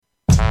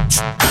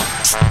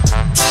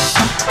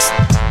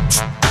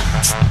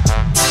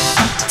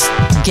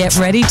Get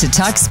ready to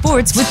talk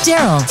sports with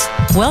Daryl.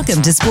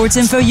 Welcome to Sports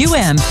Info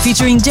U.M.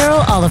 featuring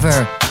Daryl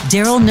Oliver.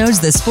 Daryl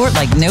knows the sport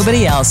like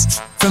nobody else.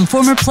 From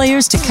former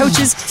players to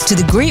coaches to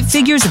the great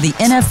figures of the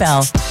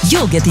NFL,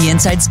 you'll get the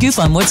inside scoop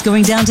on what's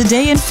going down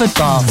today in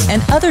football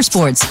and other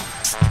sports.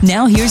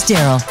 Now here's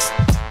Daryl.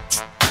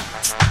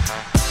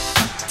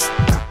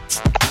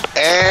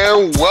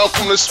 And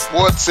welcome to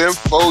Sports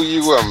Info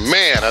U.M.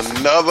 Man,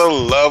 another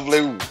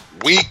lovely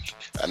week,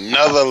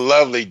 another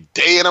lovely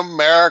day in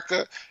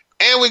America.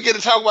 And we get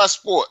to talk about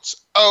sports.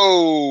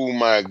 Oh,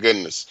 my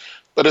goodness.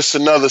 But it's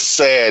another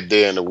sad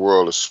day in the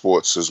world of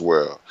sports as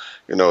well.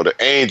 You know, the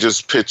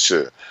Angels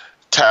pitcher,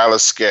 Tyler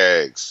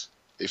Skaggs,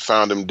 they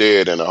found him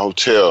dead in a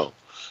hotel,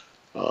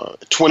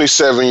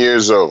 27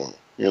 years old.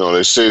 You know,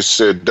 they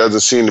said doesn't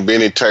seem to be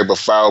any type of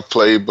foul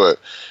play, but,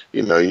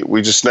 you know,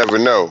 we just never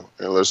know.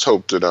 And let's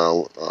hope that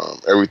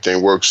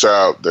everything works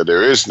out, that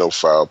there is no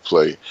foul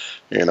play.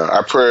 And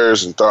our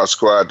prayers and thoughts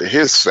go out to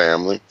his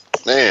family.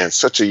 Man,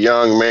 such a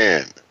young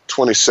man.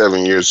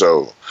 27 years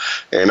old,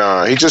 and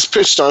he just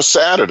pitched on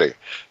Saturday.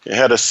 He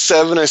had a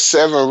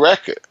 7-7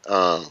 record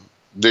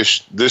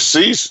this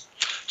season.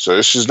 So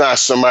this is not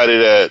somebody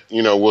that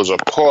was a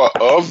part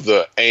of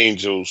the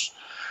Angels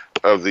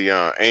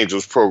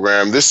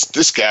program.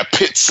 This guy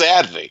pitched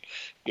Saturday.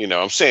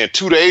 I'm saying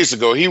 2 days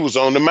ago he was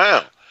on the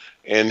mound,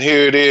 and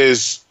here it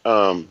is.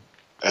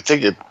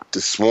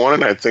 This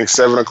morning, I think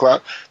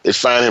 7:00, they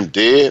find him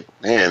dead.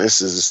 Man,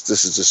 this is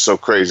just so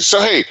crazy.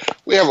 So hey,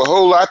 we have a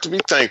whole lot to be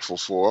thankful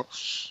for,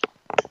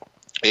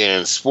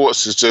 and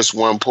sports is just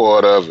one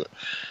part of it.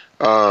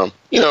 I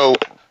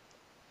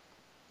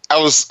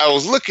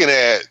was looking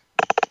at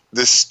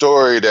this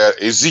story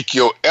that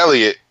Ezekiel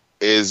Elliott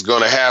is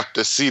going to have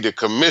to see the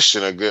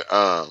commissioner,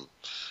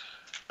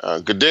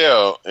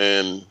 Goodell,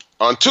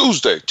 on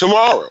Tuesday,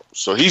 tomorrow.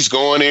 So he's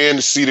going in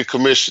to see the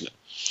commissioner.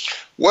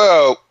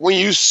 Well, when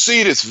you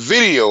see this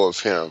video of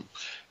him,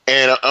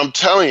 and I'm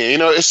telling you,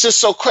 it's just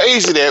so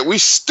crazy that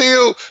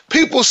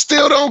people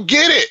still don't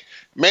get it.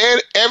 Man,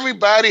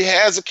 everybody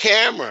has a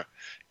camera.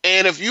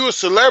 And if you're a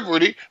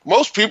celebrity,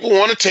 most people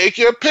want to take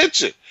your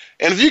picture.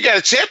 And if you got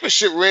a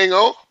championship ring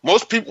on,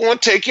 most people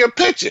want to take your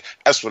picture.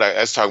 That's what I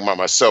was talking about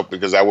myself,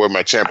 because I wear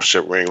my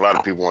championship ring. A lot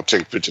of people want to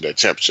take a picture of that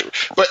championship.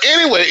 But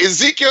anyway,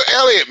 Ezekiel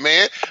Elliott,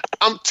 man,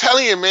 I'm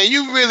telling you, man,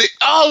 you really,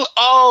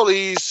 all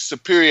these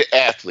superior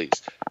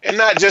athletes, and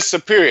not just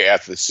superior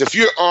athletes. If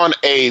you're on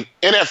a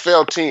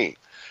NFL team,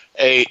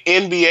 a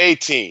NBA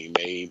team,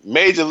 a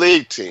major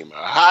league team,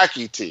 a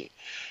hockey team,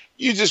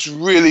 you just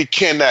really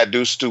cannot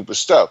do stupid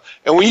stuff.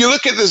 And when you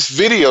look at this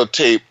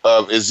videotape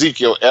of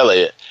Ezekiel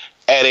Elliott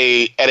at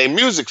a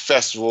music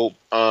festival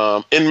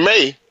in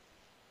May,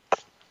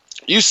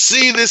 you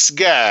see this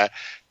guy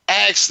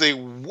actually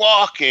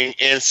walking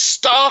and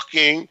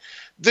stalking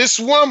this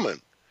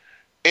woman.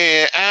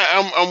 And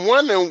I'm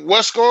wondering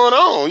what's going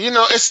on. And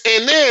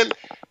then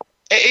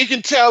you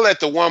can tell that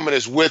the woman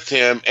is with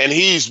him and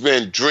he's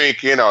been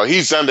drinking or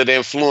he's under the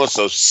influence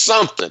of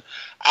something.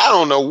 I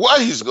don't know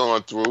what he's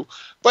going through,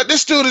 but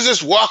this dude is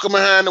just walking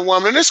behind the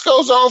woman. And this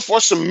goes on for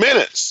some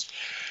minutes.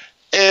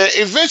 And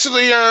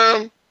eventually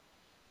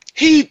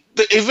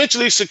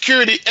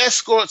security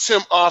escorts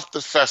him off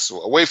the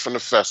festival, away from the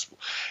festival.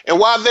 And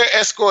while they're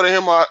escorting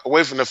him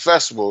away from the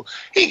festival,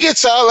 he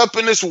gets all up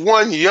in this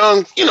one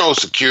young,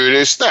 security.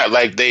 It's not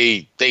like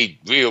they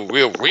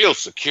real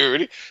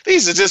security.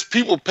 These are just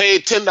people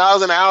paid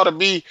 $10 an hour to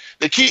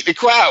keep the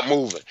crowd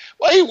moving.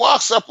 Well, he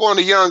walks up on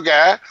the young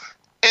guy,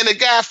 and the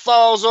guy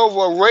falls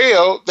over a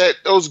rail,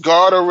 those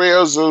guarder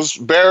rails, those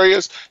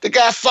barriers. The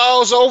guy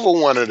falls over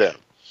one of them.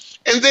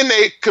 And then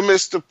they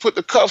commence to put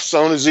the cuffs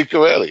on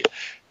Ezekiel Elliott.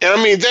 And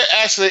I mean, they're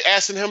actually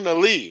asking him to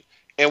leave.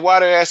 And while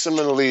they're asking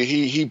him to leave,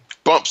 he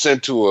bumps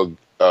into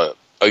a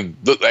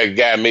look like a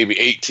guy maybe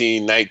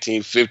 18,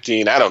 19,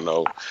 15, I don't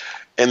know.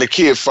 And the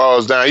kid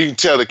falls down. You can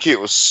tell the kid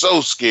was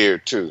so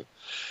scared too.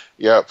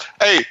 Yep.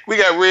 Hey, we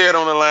got Red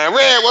on the line.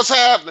 Red, what's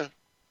happening?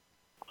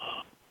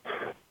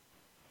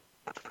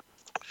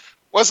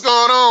 What's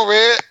going on,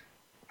 Red?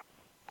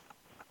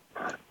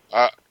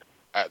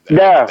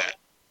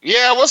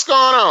 Yeah, what's going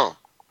on?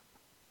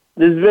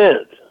 This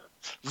Vince.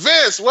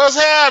 Vince, what's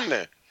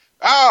happening?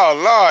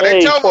 Oh, Lord. Hey,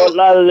 they told Fort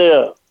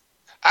Lauderdale.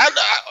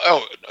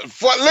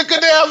 Fort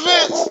Lauderdale,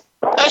 Vince?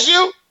 That's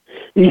you?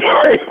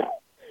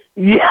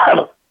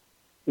 Yeah.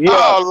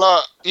 Oh,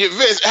 Lord.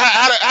 Vince,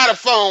 how the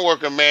phone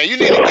working, man? You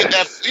need to get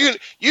that.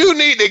 You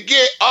need to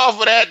get off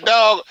of that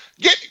dog.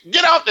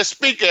 Get off the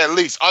speaker at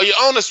least. Are you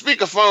on the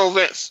speakerphone,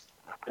 Vince?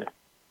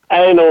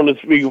 I ain't on the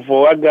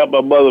speakerphone. I got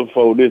my mother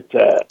phone this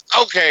time.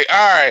 Okay,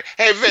 all right.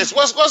 Hey, Vince,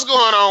 what's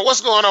going on?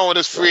 What's going on with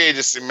this free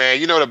agency,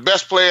 man? The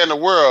best player in the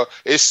world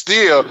is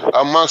still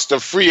amongst the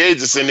free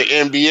agents in the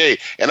NBA.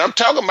 And I'm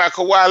talking about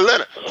Kawhi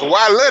Leonard.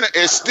 Kawhi Leonard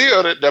is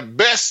still the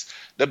best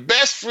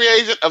free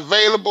agent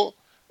available,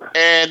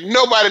 and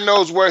nobody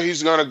knows where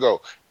he's going to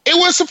go. It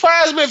wouldn't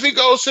surprise me if he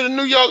goes to the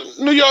New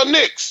York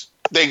Knicks.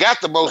 They got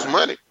the most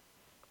money.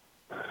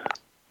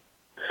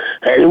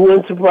 It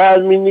wouldn't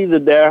surprise me neither,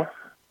 Darryl.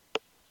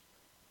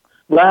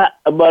 But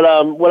what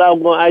I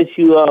was going to ask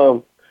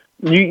you,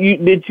 you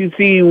did you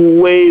see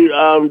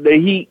where the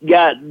Heat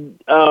got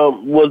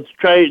was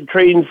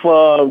trading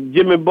for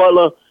Jimmy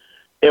Butler,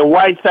 and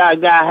Whiteside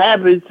got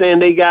happy saying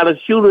they got a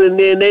shooter, and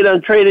then they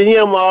done traded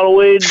him all the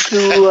way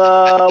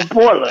to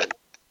Portland.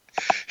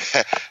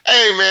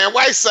 Hey man,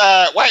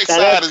 Whiteside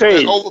has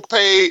been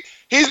overpaid.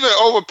 He's been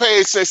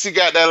overpaid since he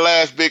got that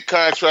last big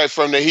contract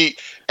from the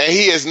Heat, and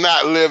he has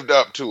not lived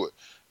up to it.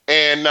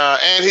 And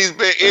he's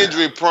been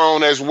injury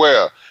prone as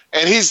well.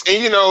 And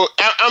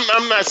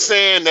I'm not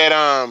saying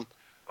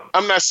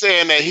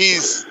that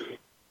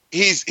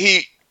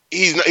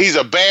he's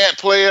a bad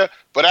player,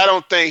 but I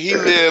don't think he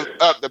lived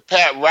up to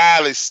Pat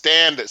Riley's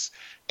standards.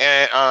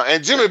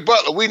 And Jimmy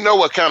Butler, we know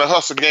what kind of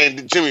hustle game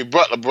that Jimmy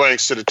Butler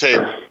brings to the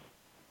table.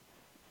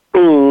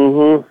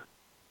 Mm-hmm.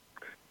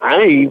 I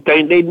didn't even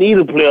think they need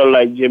a player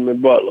like Jimmy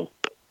Butler.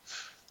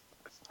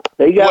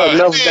 They got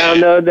enough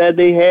down there that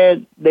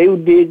they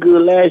did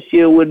good last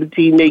year with the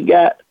team they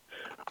got.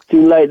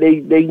 Seemed like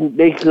they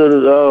could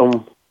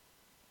have,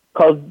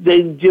 cause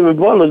Jimmy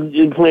Butler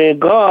is playing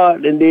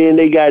guard, and then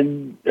they got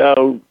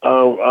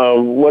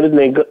what is his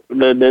name,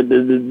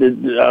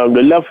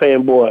 the left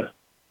hand boy,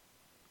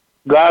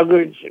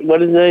 Gargridge.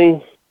 What is his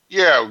name?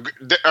 Yeah,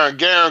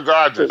 Garen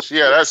Gargridge.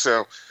 Yeah, that's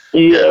him.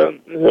 Yeah,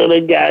 so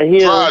they got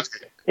him,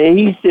 and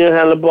he still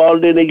had the ball.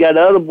 Then they got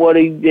the other boy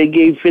they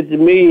gave $50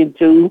 million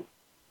to.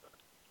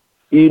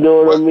 You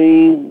know what I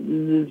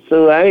mean?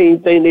 So I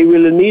ain't think they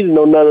really needed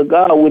no another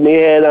guard when they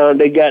had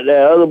they got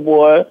that other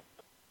boy,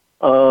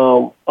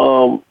 the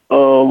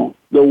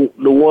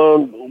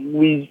one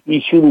we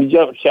shooting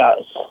jump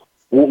shots.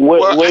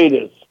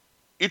 Waiters.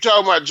 You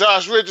talking about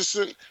Josh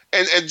Richardson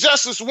and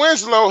Justice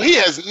Winslow? He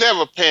has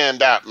never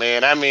panned out,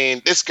 man. I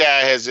mean, this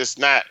guy has just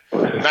not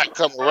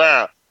come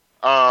around.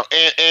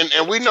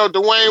 And we know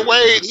Dwayne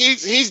Wade.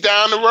 He's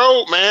down the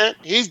road, man.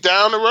 He's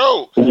down the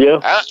road.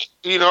 Yeah.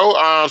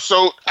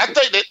 So I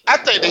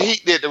think the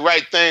Heat did the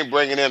right thing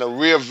bringing in a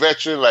real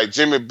veteran like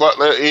Jimmy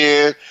Butler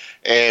in,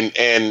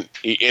 and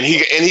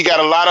he got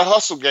a lot of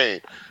hustle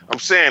game. I'm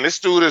saying this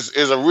dude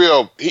is a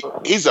real.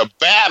 He's a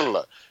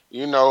battler.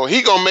 You know,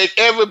 he gonna make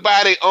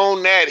everybody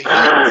on that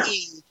Heat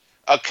team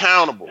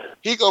accountable.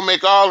 He gonna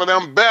make all of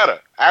them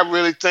better. I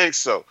really think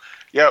so.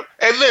 Yep.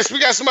 Hey, Vince, we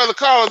got some other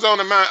callers on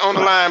the line,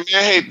 man.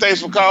 Hey,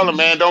 thanks for calling,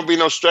 man. Don't be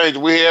no stranger.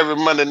 We're here every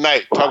Monday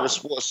night talking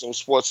sports on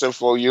Sports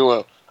Info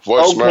U.M.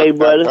 Okay,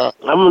 buddy.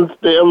 I'm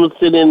gonna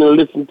sit in and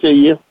listen to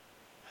you.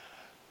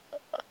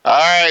 All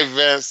right,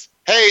 Vince.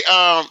 Hey,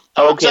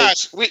 okay.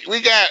 Josh, we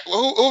got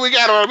who we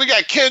got on? We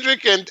got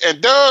Kendrick and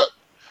Doug.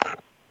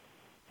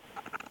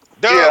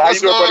 Doug, yeah,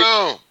 what's going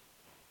on?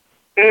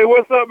 Hey,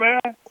 what's up, man?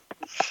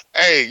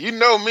 Hey, you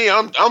know me.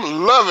 I'm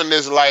loving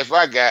this life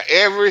I got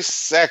every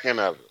second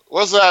of it.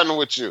 What's happening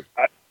with you?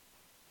 I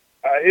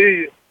hear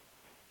you.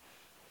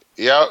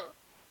 Yep.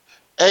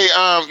 Hey,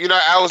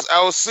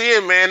 I was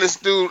seeing, man, this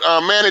dude,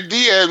 Manny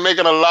Diaz,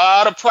 making a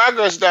lot of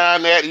progress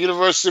down there at the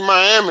University of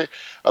Miami.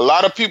 A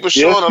lot of people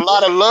showing a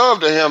lot of love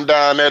to him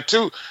down there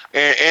too,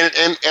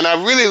 and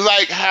I really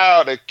like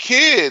how the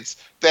kids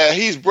that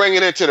he's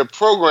bringing into the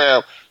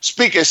program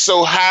speaking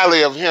so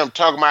highly of him,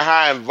 talking about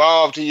how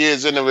involved he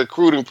is in the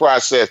recruiting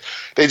process.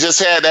 They just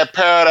had that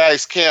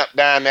Paradise Camp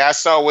down there. I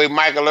saw with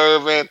Michael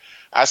Irvin.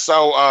 I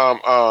saw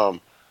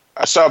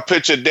a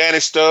picture of Danny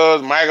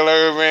Stubbs, Michael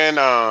Irvin,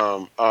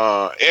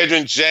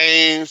 Edrin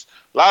James.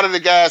 A lot of the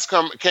guys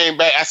came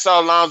back. I saw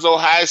Alonzo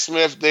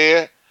Highsmith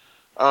there.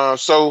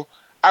 So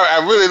I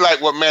really like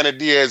what Manny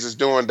Diaz is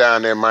doing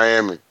down there in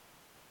Miami.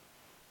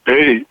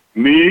 Hey,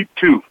 me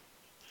too.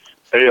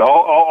 Hey,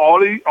 all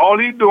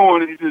he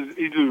doing is just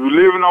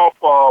living off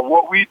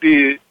what we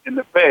did in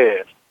the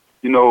past.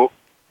 You know,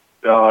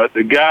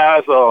 the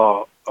guys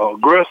are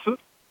aggressive.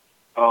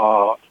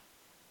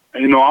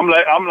 You know, I'm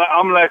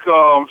like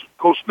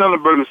Coach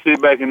Snellenberger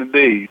said back in the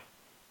days.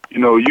 You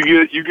know, you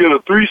get a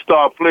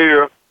 3-star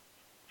player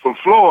from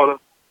Florida.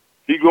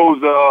 He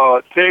goes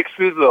to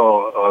Texas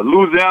or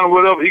Louisiana,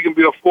 whatever. He can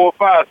be a 4- or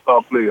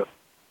 5-star player,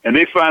 and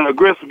they find an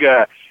aggressive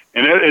guy.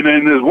 And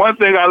then there's one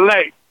thing I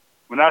like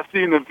when I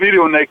seen the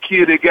video on that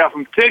kid they got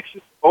from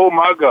Texas. Oh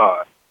my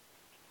God!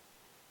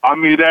 I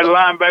mean that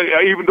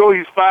linebacker, even though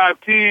he's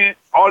 5'10",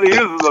 all he is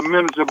a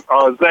miniature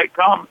Zach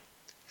Thomas.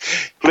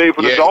 Played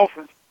for the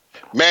Dolphins.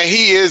 Man,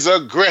 he is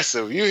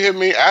aggressive. You hear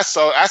me? I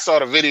saw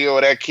the video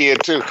of that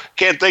kid too.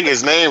 Can't think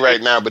his name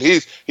right now, but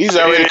he's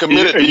already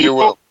committed to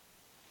U.M.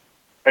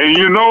 And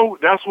you know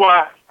that's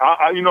why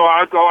I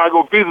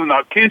go visit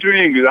now. Kendrick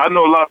English. I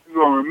know a lot of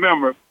people don't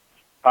remember.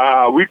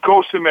 We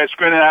coached him at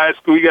Scranton High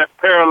School. He got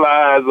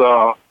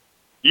paralyzed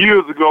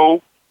years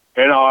ago,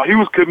 and he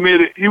was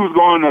committed. He was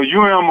going to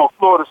U.M. or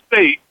Florida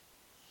State,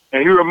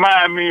 and he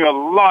reminded me a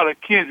lot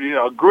of Kendrick.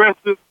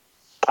 Aggressive.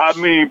 I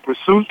mean,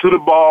 pursuit to the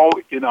ball.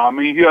 You know, I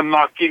mean, he'll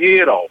knock your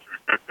head off.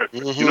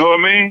 Mm-hmm. You know what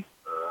I mean?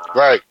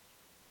 Right.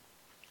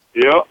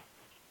 Yeah.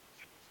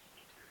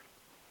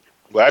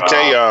 Well, I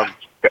tell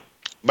you,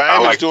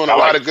 Miami's doing a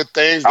lot of good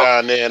things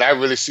down there, and I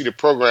really see the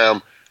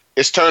program.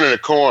 It's turning a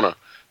corner.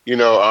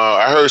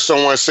 I heard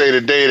someone say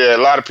today that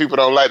a lot of people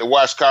don't like to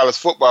watch college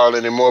football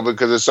anymore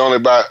because it's only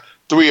about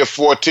 3 or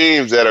 4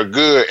 teams that are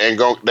good and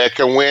that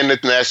can win the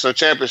national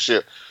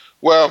championship.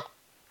 Well,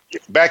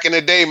 back in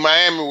the day,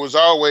 Miami was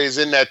always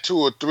in that 2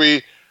 or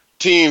 3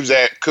 teams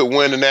that could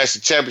win the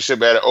national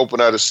championship at the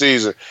opener of the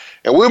season.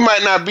 And we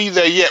might not be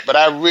there yet, but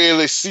I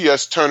really see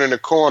us turning the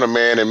corner,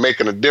 man, and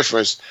making a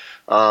difference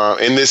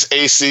in this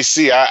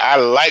ACC. I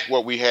like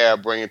what we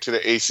have bringing to the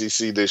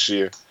ACC this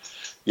year.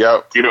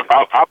 Yep.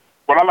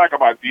 What I like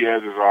about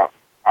Diaz is I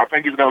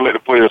think he's going to let the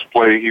players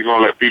play. He's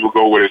going to let people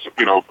go with his,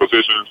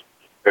 positions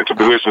into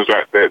positions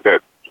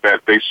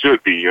that they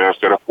should be,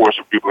 instead of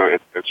forcing people in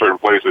certain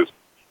places.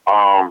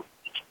 What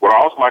I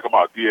also like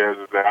about Diaz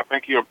is that I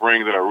think he'll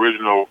bring that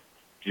original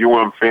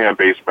UM fan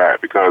base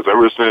back, because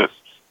ever since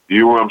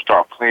UM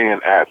started playing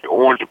at the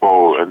Orange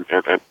Bowl and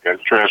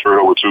transferred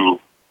over to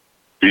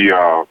the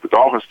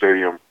Dolphin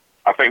Stadium,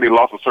 I think they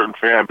lost a certain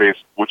fan base,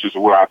 which is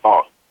what I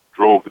thought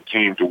drove the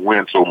team to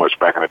win so much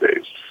back in the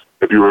days.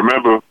 If you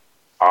remember,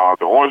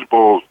 the Orange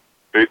Bowl,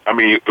 it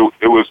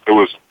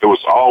was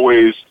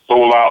always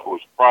sold out. It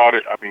was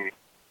crowded. I mean,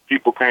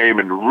 people came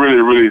and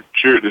really, really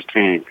cheered this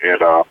team,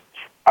 and I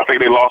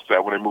think they lost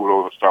that when they moved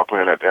over and started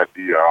playing at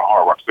the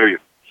Hard Rock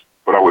Stadium.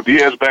 But with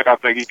Diaz back, I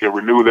think he can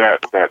renew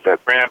that fan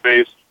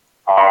base.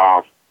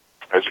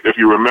 If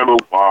you remember,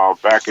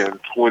 back in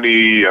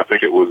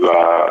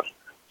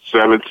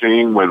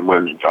 17 when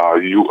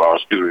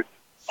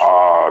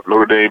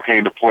Notre Dame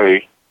came to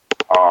play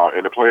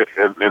in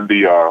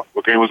the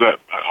what game was that?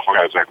 I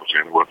forgot exactly what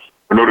game it was.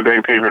 When Notre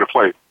Dame came here to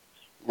play.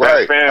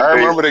 Right, I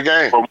remember the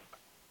game.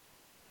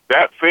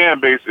 That fan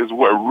base is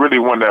what really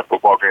won that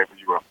football game for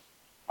UM.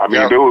 I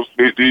mean,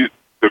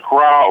 the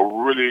crowd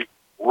really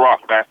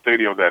rocked that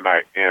stadium that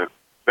night, and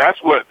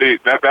that's what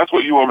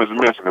UM is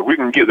missing. If we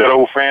can get that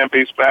old fan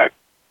base back,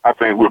 I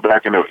think we're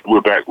back in the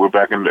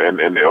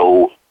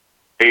old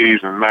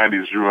 80s and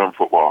 90s UM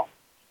football.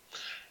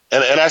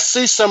 And I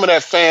see some of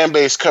that fan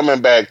base coming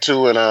back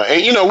too, and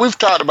we've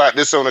talked about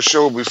this on the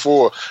show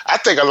before. I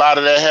think a lot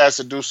of that has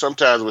to do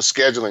sometimes with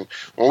scheduling.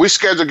 When we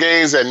schedule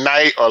games at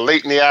night or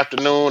late in the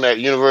afternoon at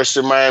University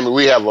of Miami,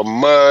 we have a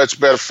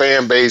much better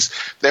fan base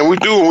than we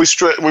do when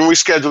we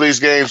schedule these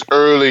games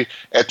early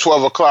at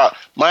 12 o'clock.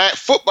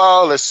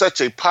 Football is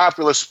such a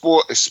popular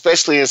sport,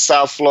 especially in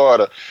South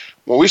Florida.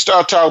 When we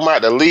start talking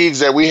about the leagues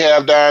that we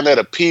have down there,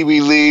 the Pee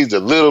Wee leagues, the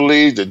little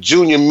leagues, the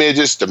junior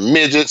midgets, the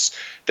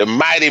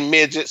mighty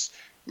midgets,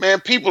 man,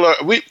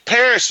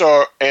 parents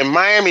and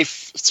Miami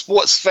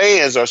sports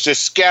fans are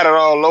just scattered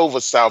all over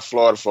South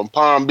Florida, from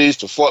Palm Beach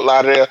to Fort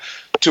Lauderdale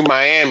to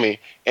Miami,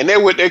 and they're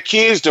with their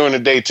kids during the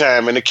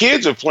daytime, and the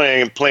kids are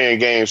playing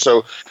games.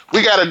 So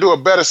we got to do a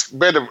better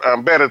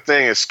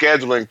thing in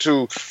scheduling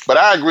too. But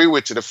I agree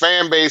with you. The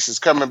fan base is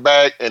coming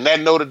back, and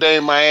that Notre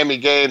Dame Miami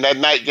game, that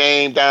night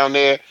game down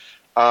there.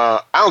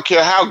 I don't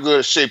care how good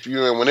a shape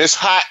you're in. When it's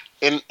hot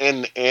in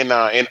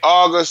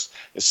August,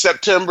 in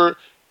September,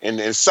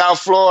 in South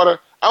Florida,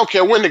 I don't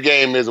care when the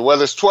game is,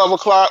 whether it's 12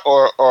 o'clock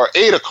or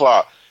 8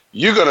 o'clock.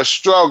 You're gonna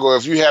struggle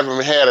if you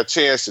haven't had a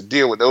chance to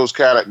deal with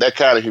that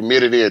kind of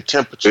humidity and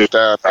temperatures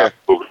down there.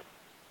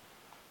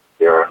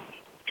 Yeah.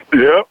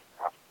 Yep.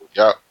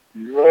 Yep.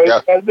 You right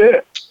about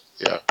that.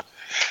 Yeah.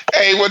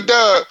 Hey, well,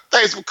 Doug,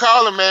 thanks for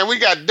calling, man. We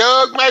got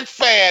Doug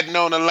McFadden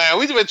on the line.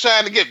 We've been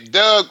trying to get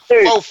Doug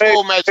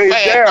Fofo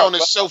McFadden on the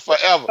show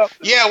forever.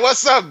 Yeah,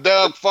 what's up,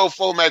 Doug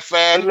Fofo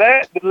McFadden?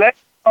 The last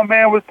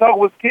man was talking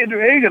with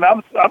Kendrick Higgins.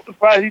 I'm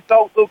surprised he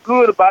talked so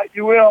good about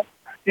UM,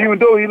 even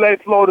though he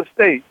left Florida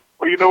State.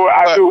 Well, you know what?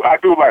 I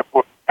do like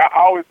Florida. I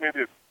always say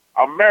this.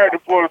 I'm married to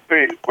Florida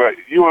State, but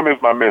UM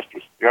is my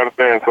mistress. You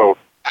understand? So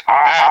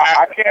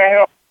I can't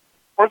help.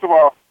 First of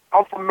all,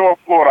 I'm from North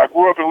Florida. I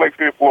grew up in Lake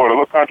City, Florida, a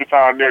little country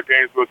town near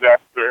Gainesville,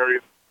 Jacksonville area.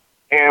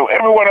 And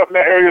everyone up in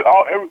that area, in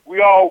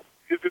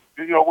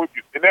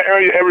that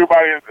area,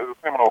 everybody is a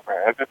Seminole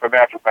fan. It's just a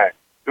natural thing.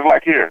 Just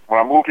like here. When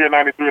I moved here in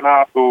 93 in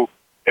high school,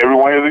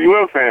 everyone is a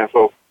UM fan.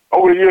 So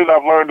over the years,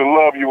 I've learned to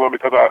love UM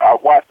because I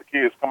watched the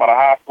kids come out of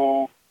high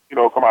school,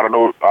 come out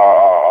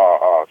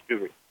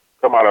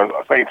of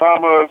St.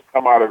 Thomas,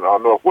 come out of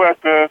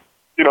Northwestern.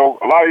 A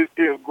lot of these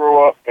kids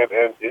grow up,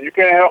 and you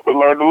can't help but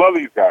learn to love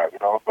these guys,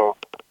 So,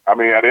 I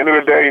mean, at the end of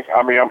the day,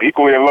 I'm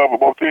equally in love with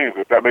both teams,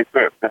 if that makes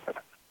sense. But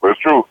it's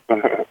true.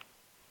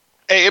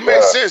 Hey, it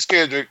makes sense,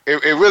 Kendrick.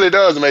 It really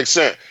does make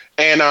sense.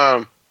 And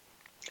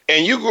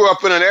you grew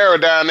up in an era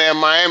down there in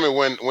Miami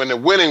when the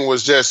winning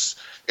was just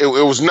it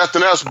was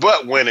nothing else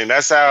but winning.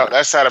 That's how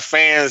the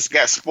fans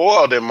got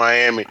spoiled in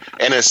Miami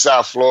and in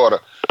South Florida.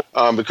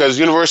 Because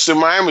University of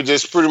Miami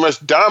just pretty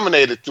much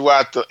dominated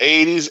throughout the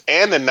 80s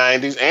and the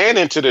 90s and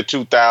into the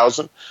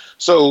 2000s.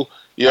 So,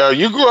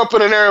 you grew up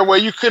in an era where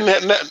you couldn't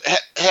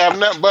have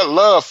nothing but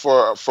love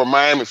for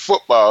Miami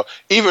football,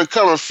 even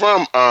coming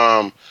from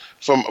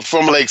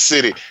Lake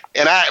City.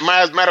 And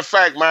matter of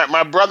fact,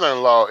 my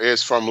brother-in-law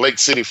is from Lake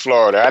City,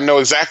 Florida. I know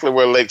exactly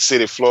where Lake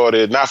City, Florida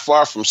is, not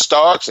far from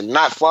Starks and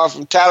not far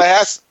from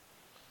Tallahassee.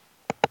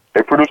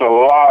 They produce a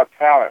lot of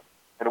talent.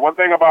 And the one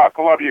thing about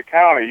Columbia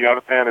County, you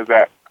understand, is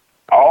that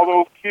all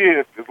those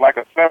kids is like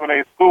a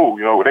 7A school.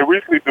 You know, they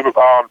recently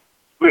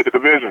split the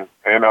division,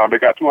 and they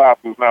got 2 high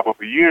schools now. But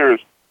for years,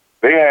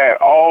 they had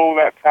all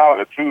that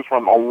talent to choose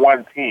from on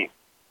one team.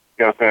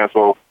 You understand?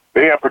 So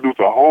they have produced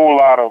a whole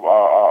lot of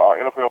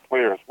NFL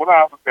players. Well,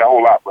 not to say a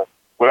whole lot, but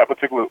for that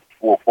particular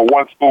for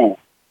one school,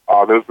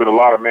 there's been a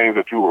lot of names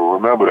that you will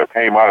remember that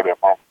came out of there,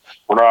 from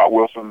Bernard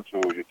Wilson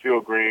to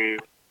Yatil Green,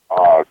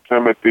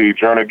 Timothy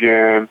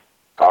Jernigan,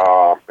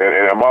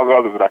 and among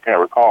others that I can't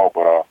recall.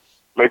 But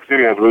Lake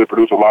City has really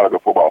produced a lot of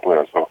good football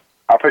players. So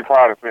I take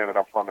pride in saying that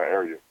I'm from that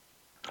area.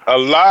 A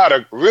lot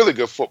of really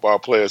good football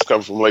players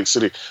come from Lake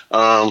City.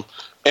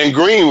 And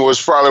Green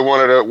was probably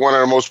one of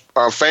the most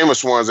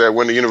famous ones that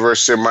went to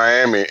University of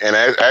Miami, and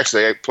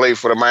actually played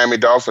for the Miami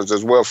Dolphins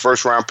as well.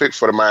 First round pick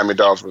for the Miami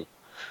Dolphins.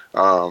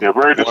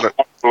 Very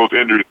disappointing those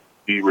injuries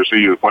he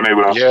received. Wasn't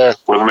able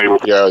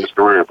to his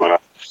career, but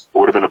it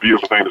would have been a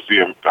beautiful thing to see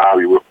him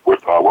die with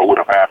what would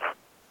have happened.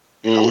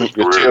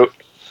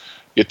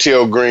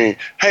 Yatil Green.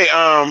 Hey,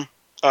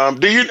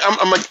 do you?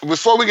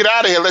 Before we get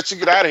out of here, let you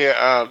get out of here.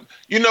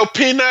 You know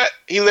Peanut?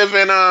 He live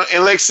in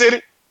Lake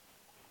City.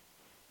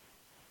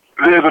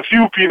 There's a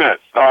few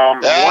Peanuts.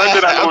 One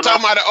that I know I'm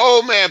talking about the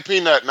old man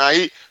Peanut. Now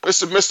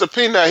Mr.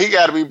 Peanut, he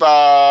got to be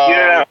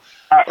by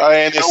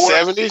in his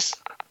 70s.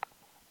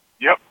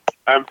 Yep.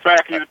 In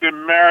fact, he's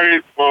been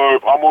married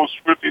for almost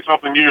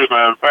 50-something years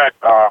now. In fact,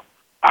 I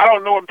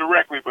don't know him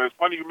directly, but it's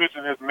funny you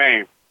mentioned his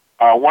name.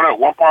 One of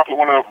my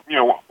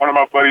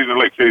buddies in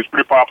Lake City is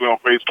pretty popular on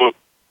Facebook.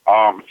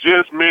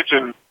 Just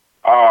mentioned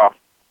on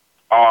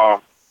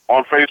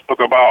Facebook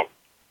about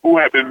who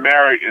had been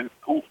married and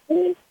who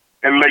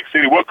in Lake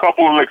City, what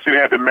couple in Lake City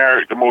had been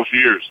married the most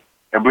years.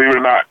 And believe it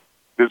or not,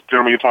 this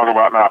gentleman you're talking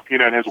about now,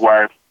 Peanut and his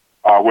wife,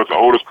 was the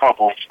oldest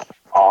couple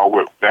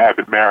that had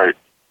been married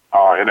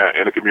in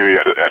the community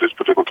at this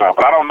particular time.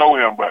 But I don't know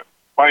him, but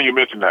funny you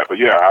mentioned that. But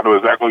yeah, I know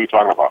exactly what you're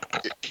talking about.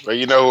 But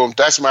you know,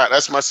 that's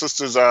my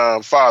sister's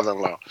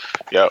father-in-law.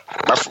 Yep,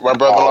 my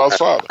brother-in-law's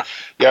father.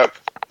 Yep.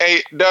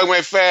 Hey, Doug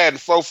McFadden,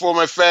 4-4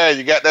 McFadden,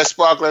 you got that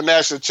sparkling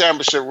national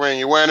championship ring.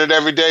 You wearing it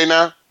every day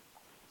now?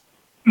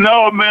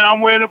 No, man,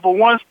 I'm waiting for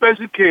one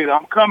special kid.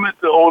 I'm coming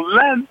to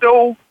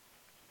Orlando,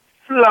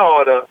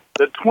 Florida,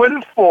 the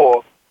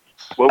 24th,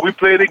 where we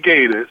play the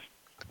Gators.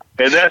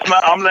 And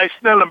I'm like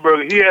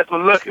Snellenberger. He has a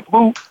lucky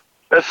boot.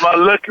 That's my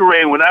lucky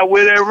ring. When I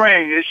wear that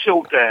ring, it's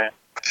showtime.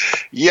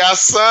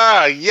 Yes,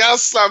 sir.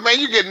 Yes, sir. Man,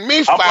 you getting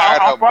me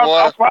fired up,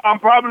 boy. I'm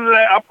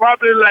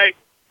probably like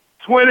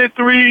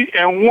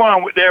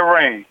 23-1 with that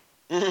ring.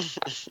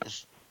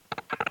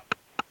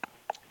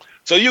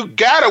 So you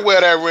gotta wear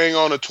that ring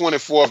on the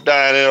 24th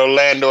down in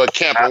Orlando at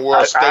Camping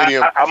World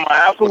Stadium. I'm gonna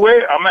have to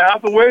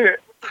wear it.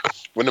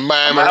 When the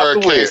Miami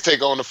Hurricanes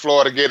take on the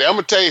Florida Gators. I'm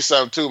gonna tell you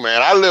something too,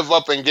 man. I live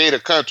up in Gator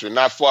Country,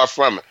 not far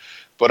from it.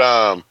 But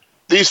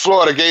these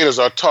Florida Gators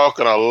are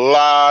talking a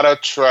lot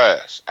of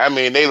trash. I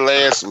mean, they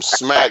laying some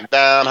smack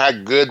down, how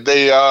good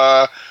they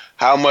are,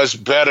 how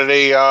much better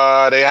they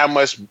are, how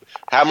much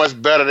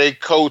better their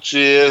coach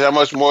is, how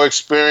much more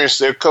experience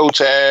their coach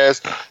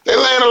has. They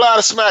laying a lot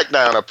of smack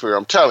down up here,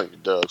 I'm telling you,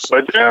 Doug. So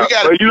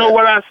but you know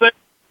what I say?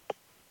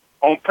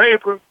 On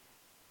paper,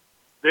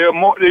 they're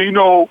more,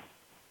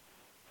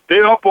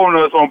 they're up on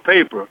us on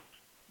paper.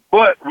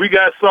 But we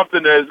got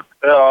something that's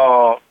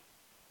to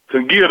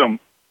get them.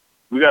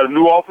 We got a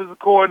new offensive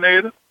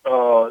coordinator.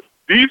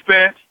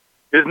 Defense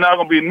is not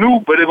going to be new,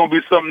 but it's going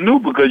to be something new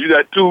because you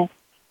got two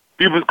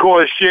people's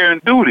coaches sharing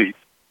duties.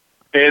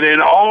 And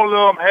then all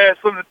of them had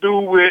something to do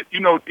with,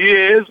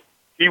 Diaz.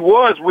 He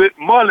was with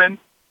Mullen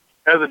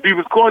as a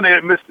defense coordinator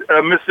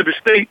at Mississippi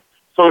State,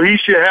 so he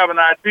should have an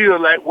idea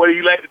like what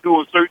he like to do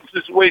in certain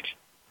situations.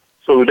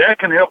 So that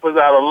can help us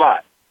out a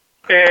lot.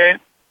 And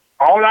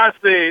all I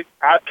said,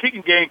 our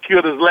kicking game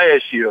killed us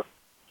last year.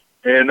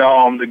 And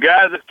the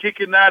guys that's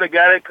kicking now, the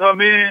guy that come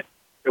in,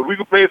 if we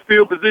can play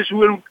field position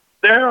with him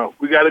there,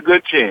 we got a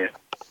good chance.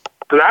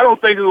 Because I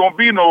don't think it's going to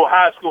be no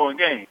high-scoring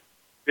game.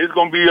 It's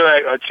going to be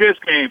like a chess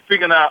game,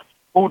 figuring out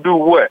who do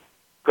what.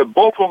 Because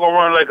both of them going to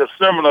run like a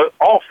similar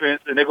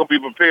offense, and they're going to be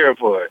prepared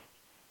for it.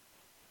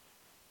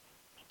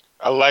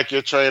 I like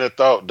your train of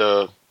thought,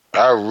 Doug.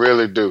 I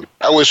really do.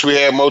 I wish we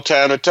had more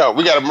time to talk.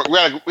 We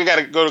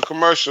gotta go to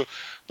commercial.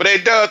 But hey,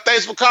 Doug,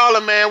 thanks for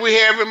calling, man. We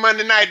here every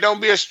Monday night.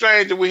 Don't be a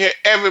stranger. We here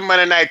every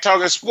Monday night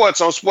talking sports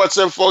on Sports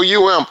Info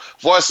U.M.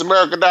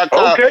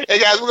 VoiceAmerica.com. Okay. Hey,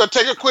 guys, we're going to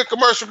take a quick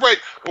commercial break.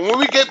 But when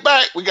we get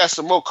back, we got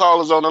some more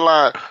callers on the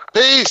line.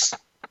 Peace.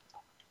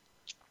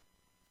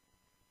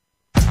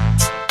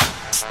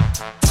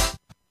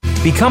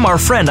 Become our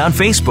friend on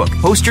Facebook.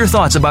 Post your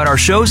thoughts about our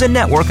shows and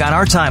network on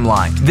our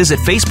timeline. Visit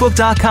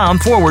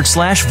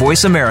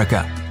Facebook.com/Voice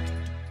America.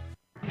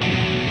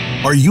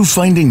 Are you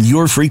finding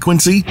your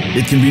frequency?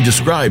 It can be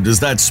described as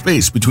that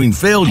space between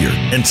failure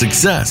and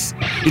success.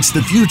 It's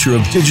the future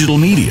of digital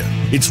media.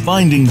 It's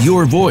finding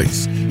your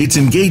voice. It's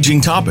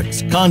engaging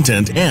topics,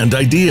 content, and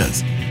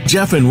ideas.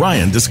 Jeff and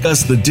Ryan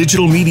discuss the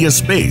digital media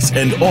space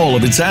and all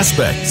of its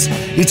aspects.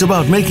 It's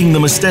about making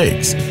the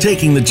mistakes,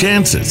 taking the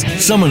chances,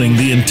 summoning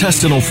the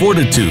intestinal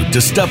fortitude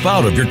to step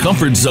out of your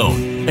comfort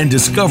zone. and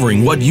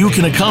discovering what you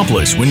can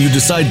accomplish when you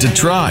decide to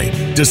try,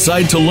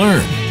 decide to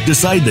learn,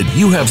 decide that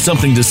you have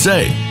something to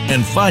say,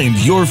 and find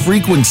your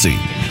frequency.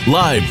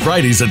 Live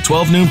Fridays at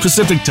 12 noon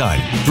Pacific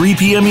Time, 3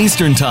 p.m.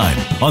 Eastern Time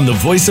on the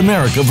Voice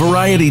America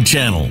Variety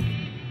Channel.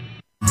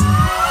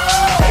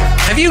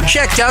 Have you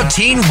checked out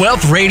Teen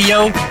Wealth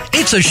Radio?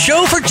 It's a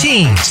show for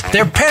teens,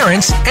 their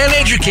parents, and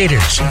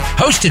educators.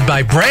 Hosted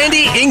by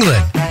Brandy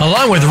England.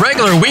 Along with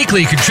regular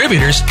weekly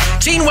contributors,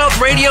 Teen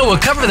Wealth Radio will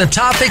cover the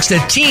topics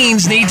that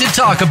teens need to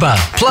talk about.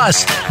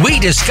 Plus, we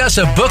discuss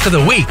a book of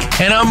the week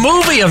and a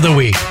movie of the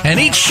week. And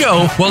each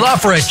show will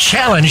offer a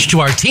challenge to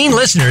our teen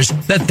listeners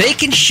that they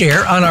can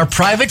share on our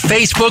private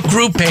Facebook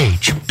group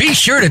page. Be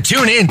sure to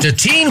tune in to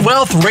Teen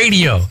Wealth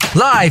Radio,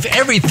 live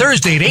every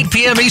Thursday at 8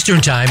 p.m.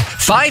 Eastern Time,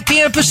 5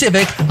 p.m. Pacific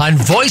on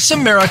Voice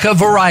America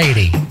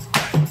Variety.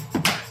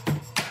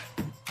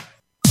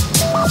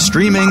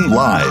 Streaming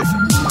live,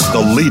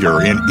 the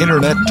leader in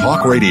Internet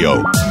talk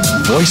radio,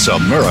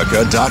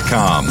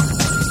 voiceamerica.com.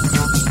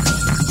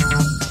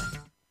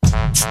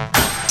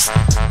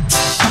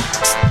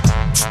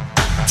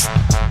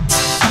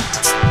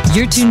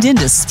 You're tuned in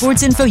to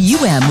Sports Info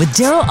U.M. with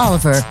Daryl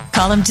Oliver.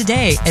 Call him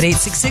today at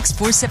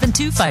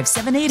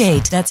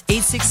 866-472-5788. That's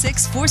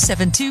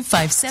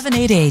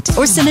 866-472-5788.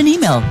 Or send an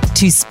email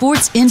to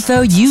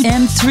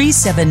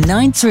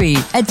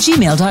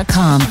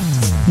sportsinfoum3793@gmail.com.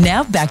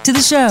 Now back to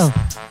the show.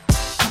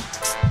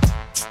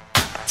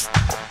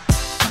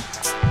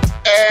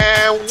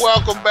 And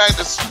welcome back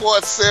to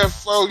Sports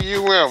Info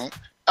U.M.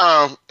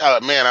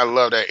 Man, I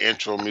love that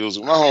intro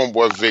music. My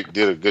homeboy Vic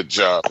did a good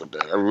job with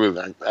that.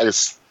 I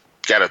just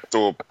gotta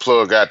throw a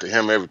plug out to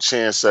him every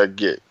chance I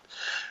get.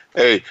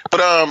 Hey,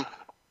 but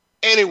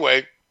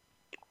anyway,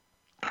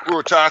 we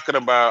were talking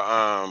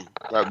about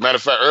matter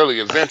of fact,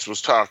 earlier Vince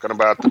was talking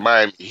about the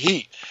Miami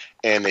Heat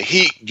and the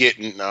Heat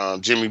getting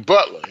Jimmy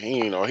Butler.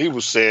 He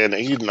was saying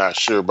that he's not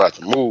sure about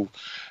the move,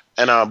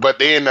 and but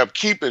they end up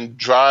keeping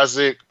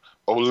Dragic,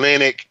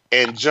 Olynyk,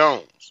 and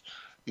Jones.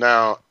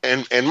 Now,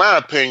 in my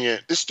opinion,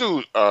 this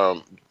dude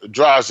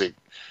Dragic,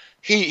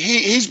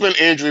 he's been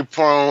injury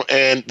prone,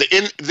 and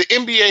the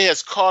NBA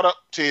has caught up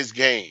to his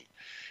game.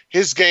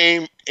 His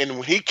game, and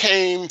when he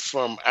came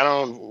from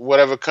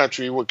whatever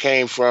country he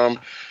came from,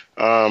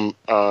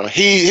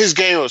 his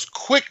game was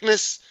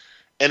quickness,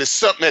 and it's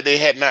something that they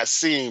had not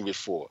seen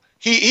before.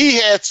 He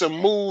had some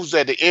moves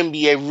that the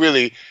NBA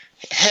really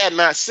had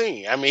not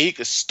seen. I mean, he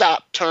could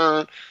stop,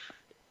 turn.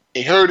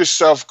 He hurt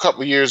himself a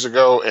couple of years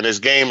ago, and his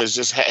game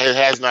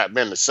has not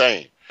been the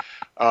same.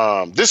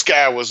 This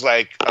guy was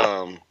like.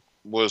 I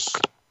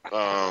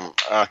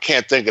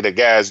can't think of the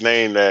guy's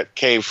name that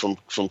came from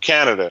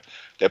Canada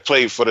that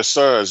played for the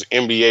Suns,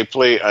 NBA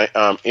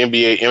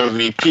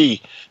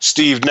MVP,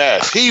 Steve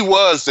Nash. He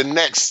was the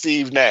next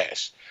Steve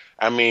Nash.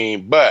 I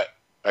mean, but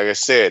like I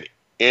said,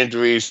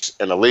 injuries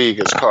and the league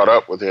has caught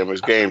up with him.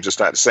 His game's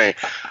just not the same.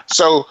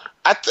 So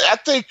I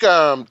think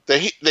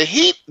the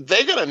Heat,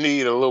 they're gonna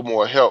need a little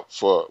more help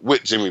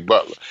with Jimmy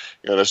Butler.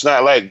 It's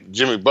not like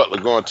Jimmy Butler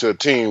going to a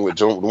team with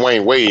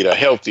Dwayne Wade, a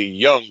healthy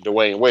young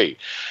Dwayne Wade.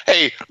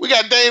 Hey, we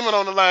got Damon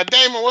on the line.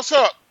 Damon, what's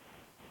up?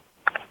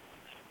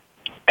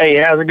 Hey,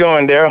 how's it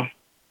going, Daryl?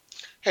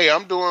 Hey,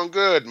 I'm doing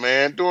good,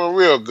 man. Doing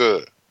real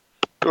good.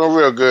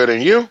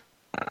 And you?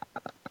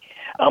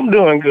 I'm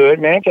doing good,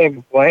 man. Can't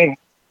complain.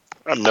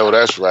 I know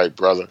that's right,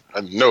 brother.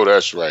 I know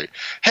that's right.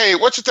 Hey,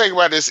 what you think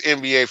about this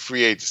NBA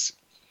free agency?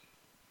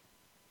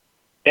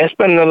 They're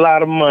spending a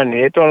lot of money.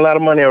 They're throwing a lot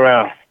of money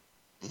around.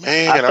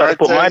 Man, I started to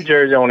put my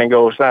jersey on and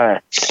go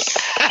sign.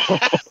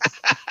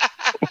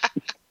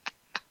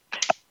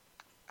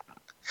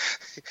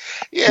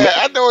 Yeah,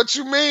 I know what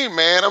you mean,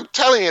 man. I'm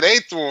telling you, they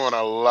throwing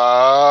a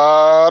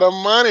lot of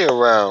money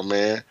around,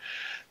 man.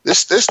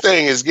 This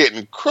thing is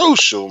getting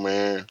crucial,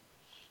 man.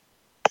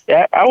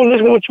 Yeah, I was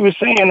listening to what you were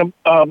saying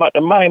about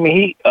the Miami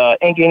Heat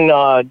inking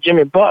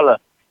Jimmy Butler.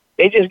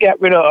 They just got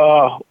rid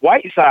of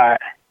Whiteside.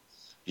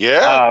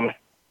 Yeah.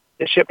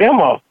 They shipped him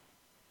off.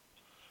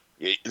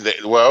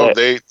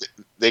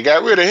 They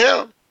got rid of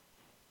him.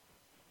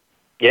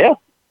 Yeah.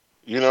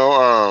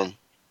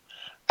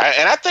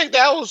 I think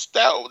that was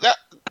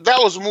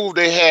a move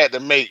they had to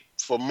make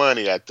for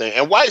money, I think.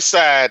 And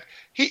Whiteside,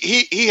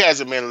 he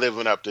hasn't been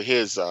living up to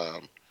his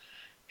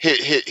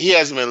he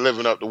hasn't been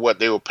living up to what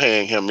they were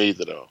paying him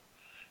either, though.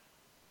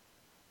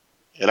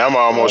 And I'm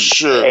almost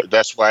sure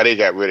that's why they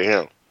got rid of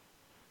him.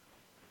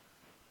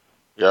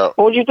 Yeah.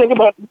 What do you think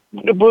about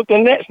the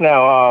Brooklyn Nets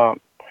now?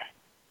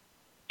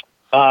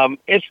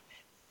 It's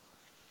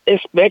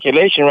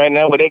speculation right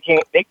now, but they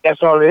can't.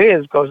 That's all it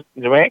is because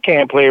Durant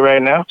can't play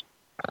right now,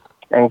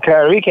 and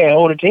Kyrie can't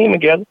hold a team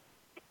together.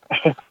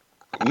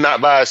 Not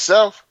by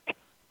itself.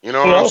 You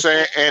know what I'm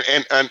saying?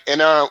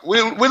 And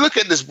we look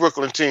at this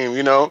Brooklyn team.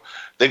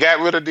 They got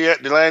rid of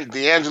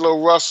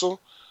D'Angelo Russell.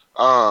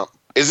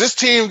 Is this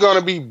team going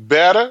to be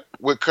better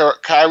with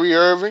Kyrie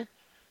Irving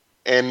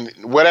and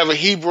whatever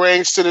he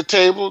brings to the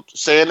table,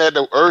 saying that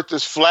the earth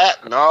is flat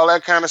and all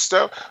that kind of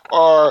stuff?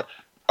 Or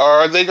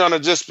are they going to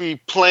just be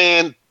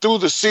playing through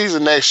the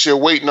season next year,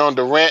 waiting on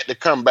Durant to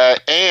come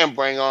back and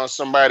bring on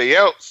somebody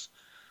else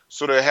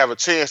so they have a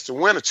chance to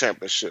win a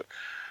championship.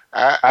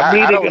 I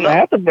believe they're going to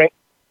have to bring.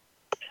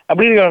 I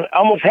believe they're going to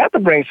almost have to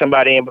bring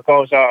somebody in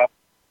because, like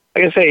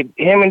I say,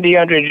 him and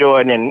DeAndre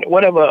Jordan and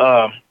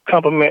whatever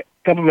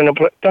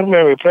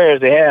complimentary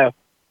players they have,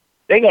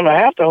 they're going to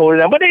have to hold it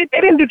down. But they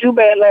didn't do too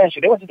bad last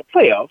year. They went to the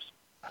playoffs.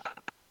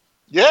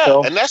 Yeah,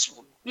 so, and that's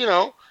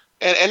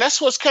and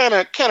that's what's kind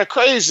of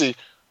crazy.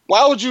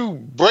 Why would you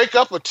break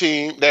up a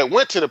team that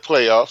went to the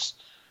playoffs?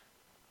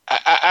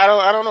 I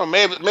don't know.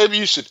 Maybe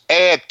you should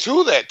add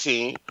to that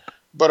team.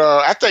 But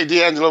I think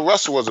D'Angelo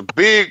Russell was a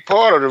big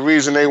part of the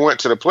reason they went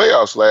to the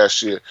playoffs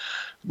last year.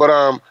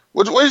 But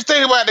what do you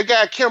think about the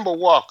guy Kemba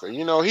Walker?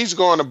 He's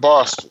going to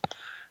Boston,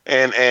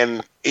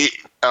 and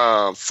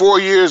 4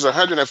 years,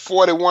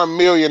 $141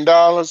 million.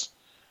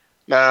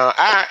 Now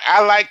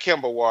I like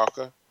Kemba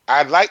Walker.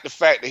 I like the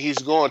fact that he's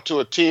going to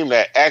a team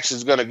that actually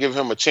is going to give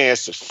him a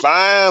chance to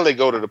finally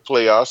go to the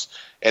playoffs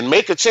and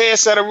make a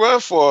chance at a run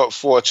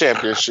for a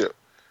championship.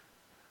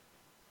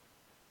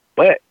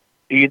 But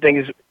do you think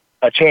it's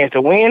a chance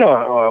to win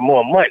or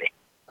more money?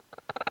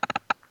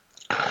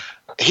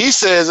 He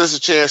says it's a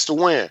chance to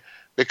win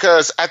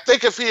because I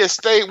think if he had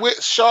stayed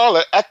with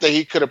Charlotte, I think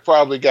he could have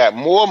probably got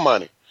more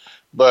money.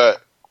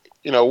 But,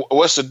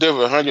 what's the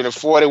difference?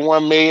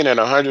 $141 million and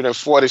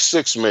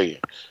 $146 million.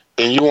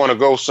 And you want to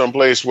go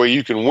someplace where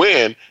you can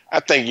win, I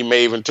think you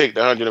may even take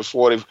the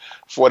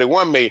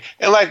 $141 million.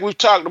 And like we've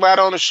talked about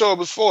on the show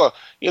before,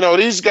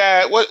 these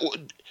guys,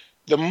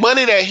 the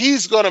money that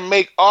he's going to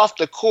make off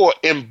the court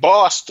in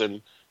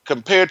Boston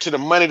compared to the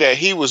money that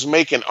he was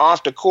making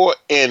off the court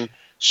in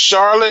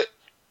Charlotte,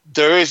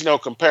 there is no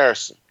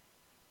comparison.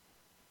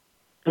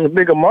 It's a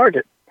bigger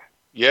market.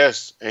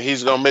 Yes, and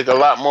he's going to make a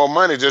lot more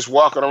money just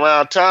walking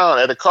around town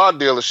at the car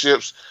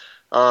dealerships,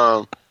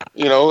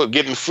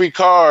 getting free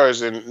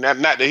cars. And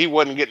not that he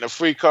wasn't getting a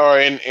free car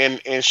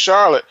in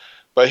Charlotte,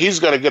 but he's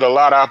going to get a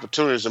lot of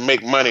opportunities to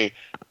make money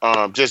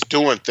just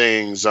doing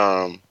things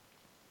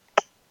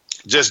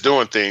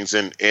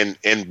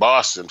in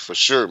Boston for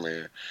sure,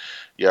 man.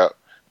 Yeah.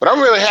 But I'm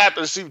really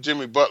happy to see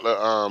Jimmy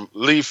Butler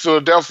leave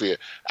Philadelphia.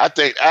 I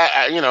think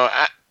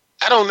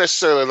I don't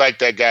necessarily like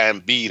that guy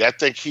Embiid. I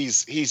think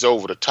he's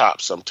over the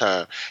top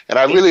sometimes, and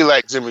I really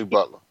like Jimmy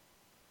Butler.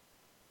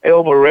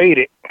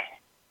 Overrated.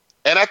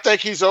 And I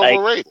think he's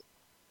overrated.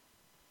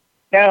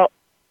 Now,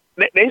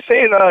 they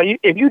say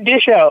if you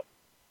dish out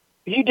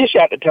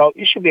the talk,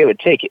 you should be able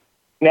to take it.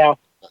 Now,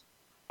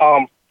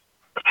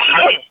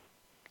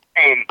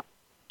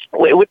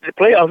 with the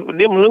playoffs, with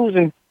them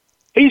losing,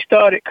 he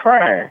started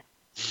crying.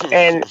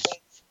 And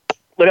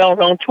but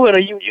on Twitter,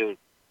 you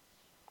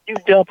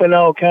dumping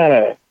all kind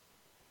of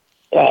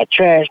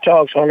trash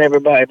talks on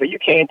everybody, but you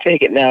can't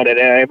take it now that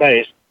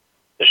everybody's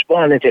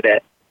responding to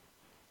that.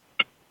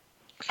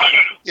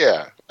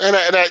 Yeah, and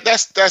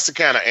that's the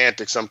kind of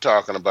antics I'm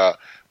talking about.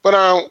 But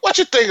what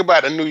you think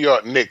about the New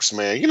York Knicks,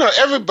 man?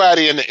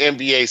 Everybody in the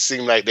NBA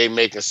seems like they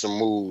making some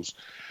moves,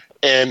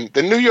 and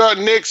the New York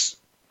Knicks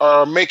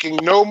are making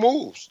no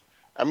moves.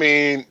 I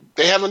mean,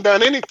 they haven't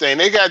done anything.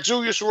 They got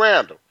Julius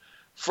Randle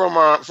from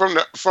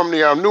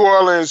the New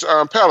Orleans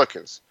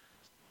Pelicans.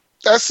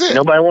 That's it.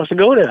 Nobody wants to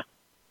go there.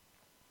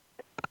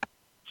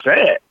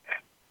 Sad.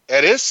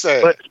 It is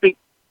sad. But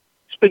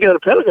speaking of the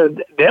Pelicans,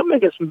 they're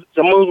making some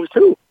moves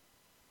too.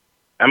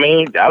 I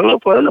mean, I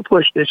look for them to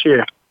push this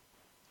year.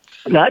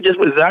 Not just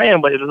with Zion,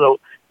 but the little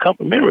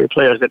complimentary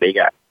players that they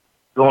got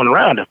going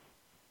around them.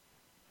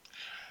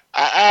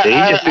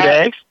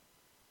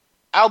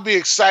 I'll be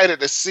excited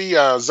to see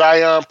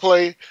Zion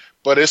play,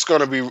 but it's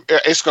gonna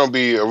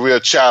be a real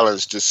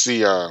challenge to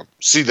see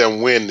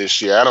them win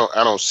this year. I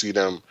don't see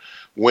them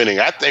winning.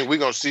 I think we're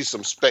gonna see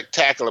some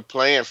spectacular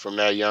playing from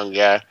that young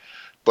guy,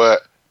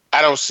 but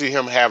I don't see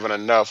him having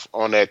enough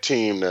on that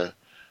team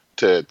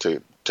to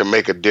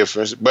make a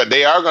difference. But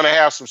they are gonna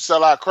have some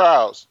sellout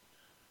crowds.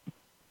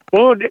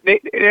 Well,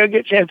 they'll get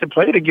a chance to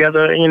play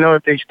together,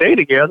 if they stay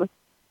together,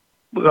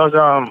 because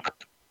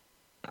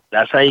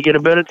that's how you get a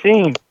better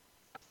team.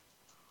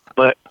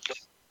 But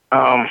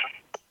I'm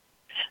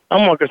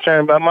more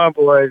concerned about my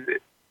boys.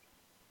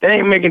 They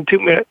ain't making too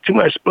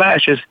much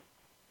splashes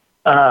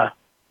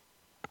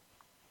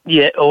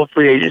yet over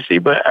free agency,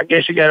 but I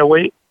guess you got to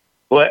wait.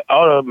 But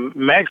all the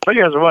max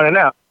players are running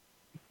out.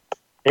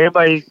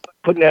 Everybody's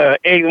putting their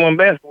egg in one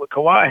basket with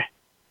Kawhi.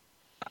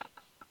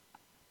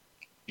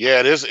 Yeah,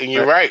 it is, and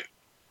you're right.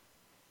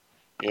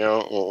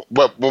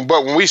 But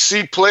when we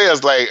see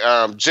players like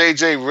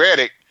J.J.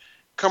 Redick,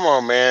 come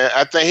on, man.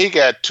 I think he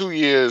got 2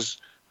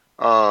 years,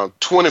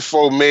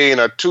 $24 million,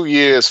 or 2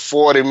 years,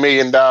 $40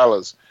 million,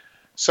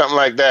 something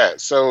like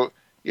that. So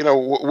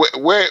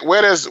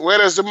where does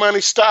the money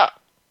stop?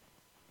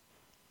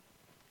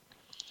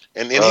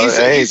 And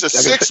he's a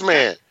six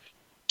man.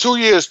 2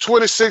 years,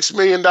 $26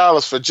 million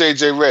for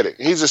J.J. Redick.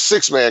 He's a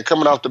six man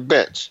coming off the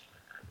bench.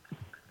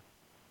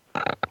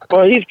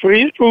 Well, he's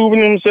proven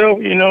himself,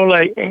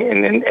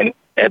 and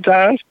at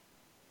times.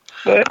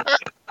 But,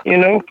 he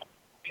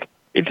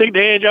took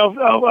the edge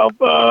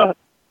off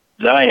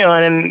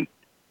Zion and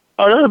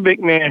another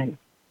big man.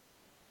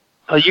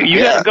 You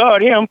got to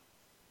guard him.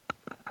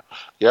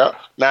 Yeah.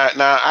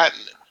 Now,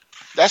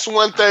 that's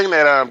one thing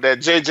that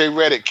J.J.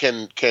 Redick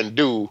can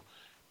do.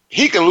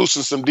 He can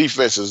loosen some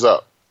defenses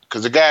up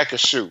because the guy can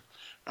shoot.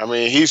 I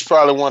mean, he's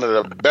probably one of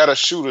the better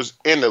shooters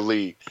in the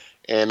league.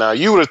 And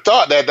you would have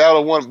thought that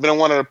would have been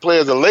one of the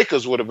players the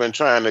Lakers would have been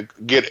trying to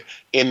get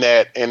in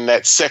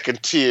that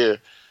second tier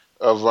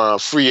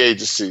of free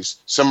agencies.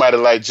 Somebody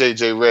like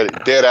J.J.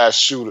 Redick, dead-eye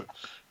shooter,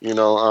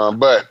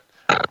 But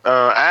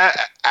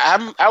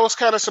I was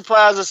kind of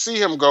surprised to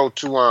see him go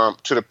to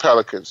the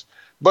Pelicans.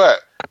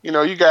 But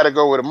you got to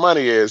go where the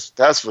money is.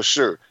 That's for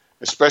sure.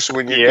 Especially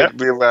when you get to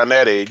be around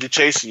that age, you're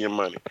chasing your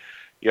money.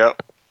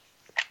 Yep.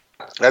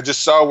 I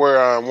just saw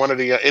where one of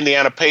the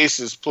Indiana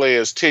Pacers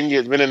players, 10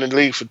 years, been in the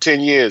league for 10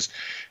 years.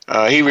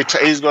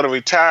 He's going to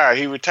retire.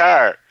 He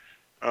retired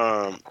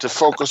to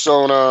focus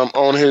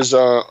on his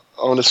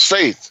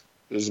faith.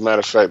 As a matter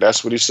of fact,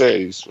 that's what he said.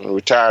 He's going to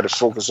retire to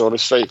focus on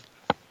his faith.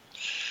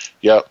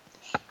 Yep.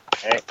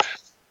 Hey,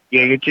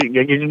 get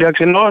your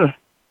ducks in order.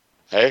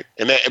 Hey,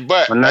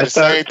 but at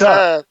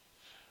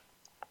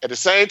the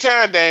same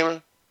time,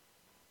 Damon,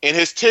 in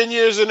his 10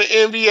 years in the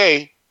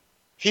NBA,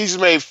 he's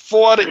made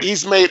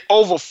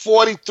over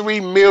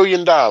 $43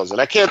 million. And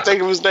I can't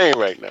think of his name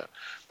right now.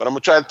 But I'm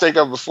going to try to think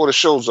of it before the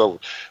show's over.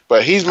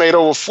 But he's made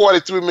over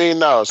 $43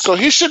 million. So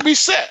he should be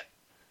set.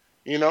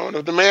 And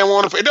if the man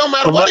it don't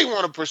matter what he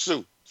want to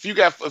pursue. If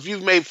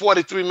you've made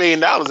 $43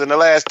 million in the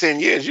last 10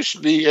 years, you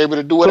should be able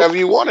to do whatever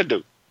you want to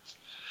do.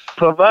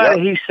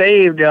 Provided he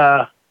saved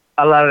a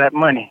lot of that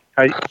money.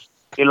 A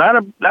lot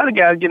of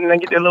guys get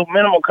their little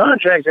minimal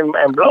contracts and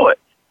blow it.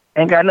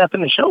 Ain't got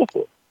nothing to show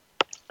for it.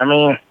 I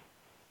mean,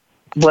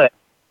 but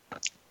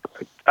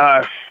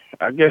I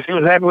guess he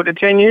was happy with the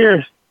 10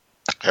 years.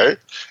 Okay.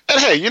 And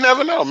hey, you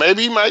never know.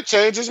 Maybe he might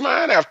change his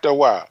mind after a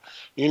while.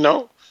 You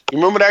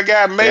remember that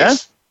guy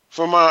Mace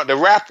from the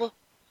rapper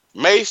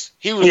Mace?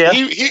 He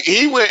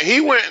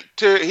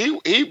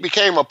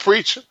became a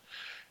preacher,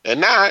 and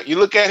now you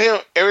look at him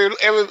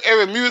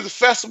every music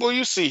festival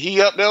you see,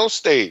 he up there on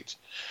stage,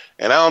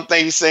 and I don't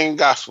think he's singing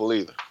gospel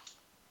either.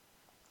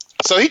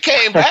 So he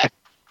came back.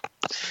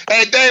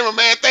 Hey, Damon,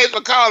 man, thanks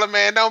for calling,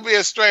 man. Don't be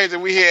a stranger.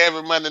 We here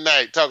every Monday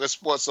night talking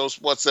sports on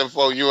Sports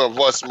Info U.M.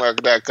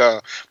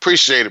 VoiceAmerica.com.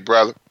 Appreciate it,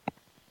 brother.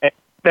 Hey,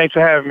 thanks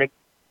for having me.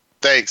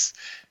 Thanks.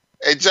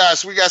 Hey,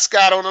 Josh, we got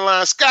Scott on the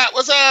line. Scott,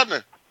 what's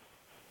happening?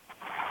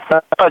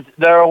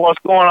 Daryl, what's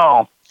going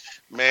on?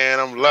 Man,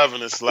 I'm loving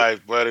this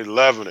life, buddy.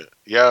 Loving it.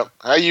 Yep.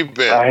 How you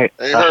been? I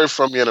ain't heard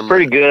from you in a minute.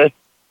 Pretty good.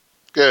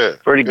 Good.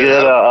 Pretty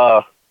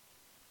good.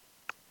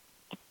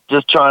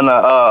 Just trying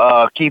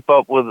to keep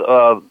up with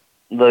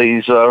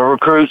these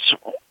recruits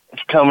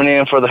coming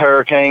in for the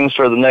Hurricanes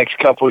for the next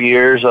couple of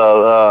years.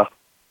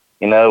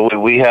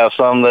 We have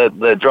some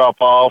that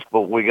drop off,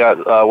 but we got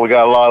a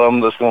lot of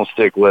them that's going to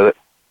stick with it.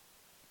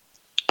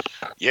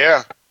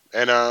 Yeah,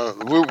 and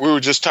we were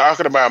just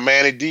talking about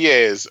Manny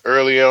Diaz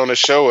earlier on the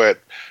show at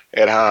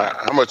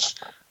how much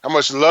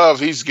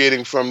love he's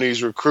getting from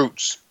these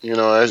recruits.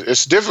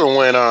 It's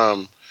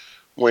different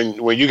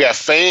when you got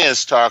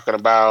fans talking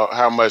about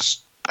how much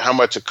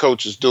a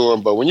coach is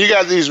doing, but when you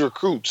got these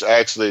recruits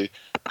actually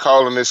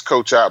calling this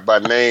coach out by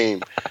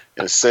name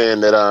and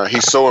saying that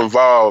he's so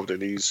involved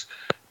and he's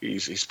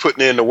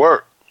putting in the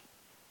work.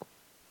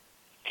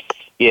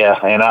 Yeah,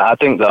 and I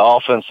think the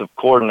offensive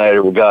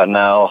coordinator we got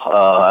now,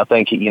 I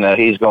think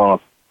he's going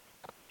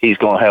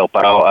to help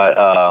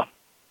out.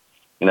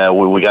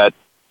 We got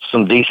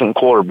some decent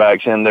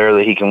quarterbacks in there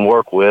that he can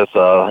work with.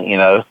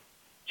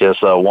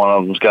 Just one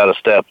of them's got to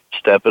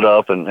step it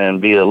up and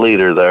be a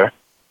leader there.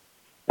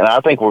 And I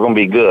think we're going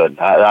to be good.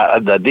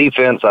 The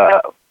defense,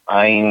 I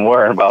ain't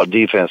worrying about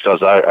defense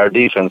because our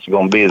defense is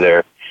going to be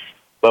there.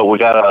 But we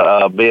got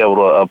to be able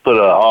to put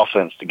an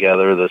offense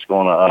together that's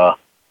going to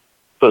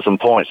put some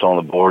points on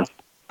the board.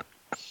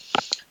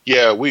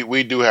 Yeah,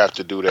 we do have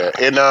to do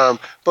that. And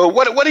but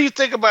what do you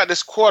think about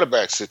this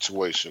quarterback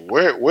situation?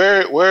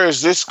 Where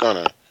is this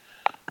gonna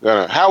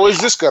how is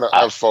this gonna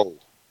unfold?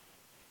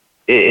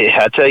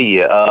 I tell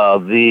you,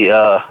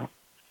 the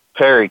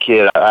Perry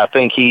kid, I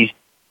think he's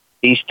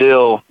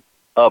still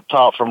up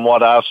top from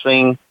what I've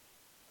seen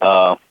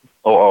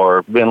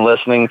or been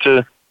listening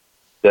to.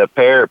 That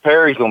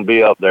Perry's going to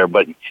be up there,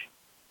 but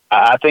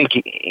I think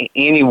they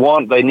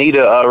need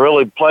to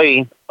really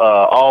play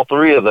all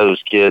three of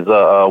those kids,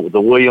 the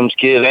Williams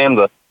kid and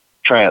the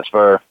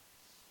transfer.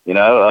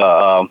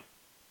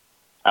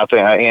 I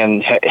think,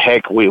 and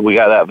heck, we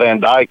got that Van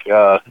Dyke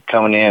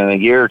coming in a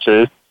year or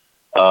two.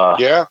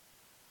 Yeah.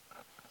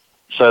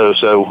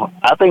 So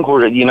I think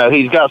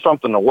he's got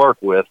something to work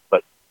with,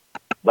 but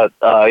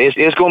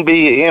it's going to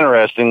be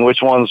interesting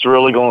which one's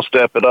really going to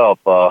step it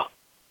up.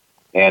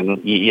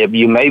 And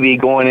you may be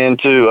going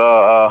into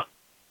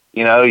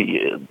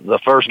the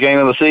first game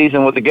of the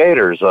season with the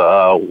Gators,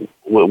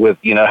 with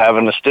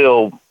having to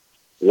still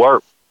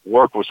work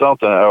with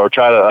something or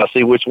try to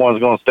see which one's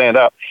going to stand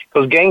out,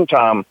 because game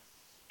time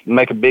can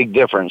make a big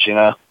difference,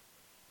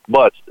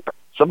 But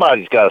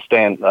somebody's got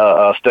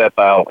to step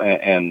out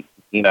and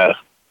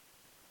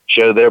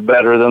show they're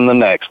better than the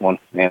next one.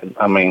 And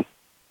I mean,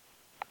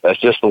 that's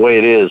just the way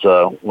it is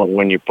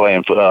when you're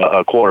playing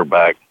a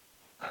quarterback.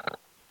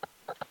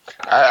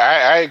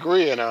 I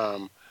agree, and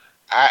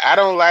I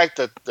don't like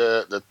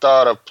the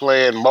thought of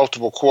playing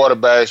multiple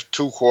quarterbacks,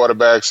 2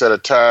 quarterbacks at a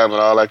time,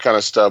 and all that kind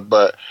of stuff.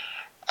 But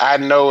I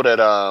know that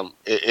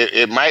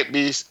it might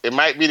be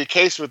the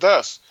case with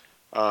us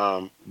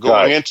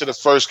going into the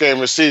first game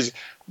of the season.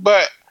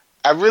 But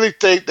I really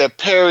think that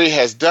Perry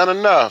has done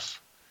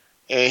enough,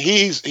 and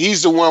he's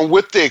the one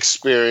with the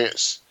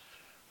experience.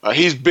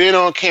 He's been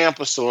on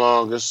campus the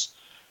longest.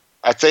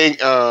 I think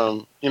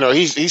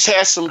he's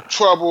had some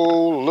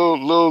trouble,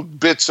 little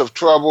bits of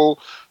trouble,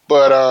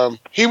 but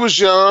he was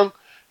young,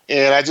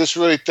 and I just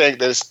really think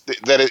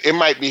that it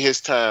might be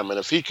his time. And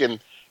if he can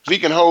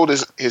hold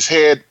his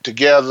head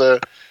together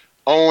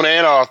on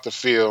and off the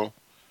field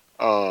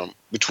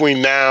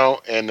between now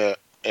and the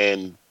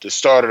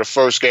start of the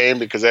first game,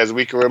 because as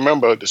we can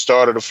remember, the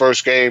start of the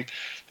first game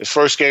of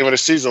the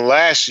season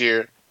last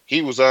year,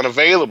 he was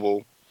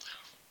unavailable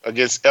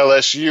against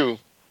LSU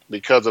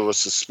because of a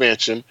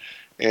suspension.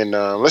 And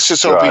let's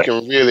just hope he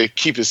can really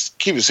keep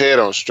his head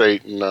on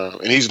straight.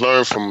 And he's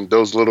learned from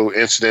those little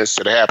incidents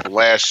that happened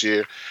last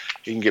year.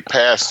 He can get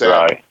past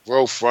that,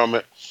 grow from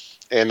it.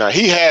 And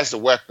he has the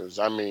weapons.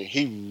 I mean,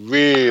 he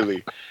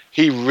really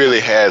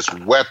has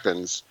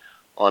weapons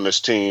on this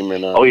team.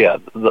 And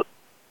the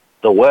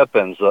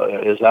weapons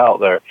is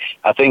out there.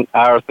 I think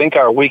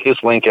our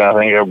weakest link, and I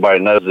think everybody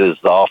knows, is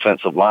the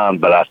offensive line.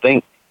 But I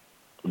think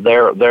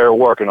they're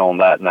working on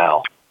that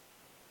now.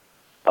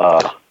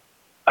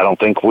 I don't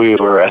think we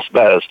were as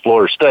bad as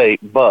Florida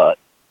State, but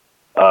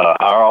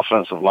our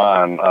offensive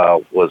line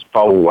was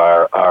probably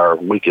our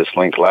weakest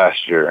link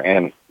last year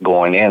and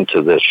going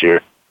into this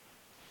year.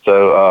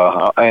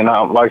 So,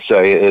 like I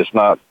say, it's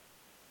not,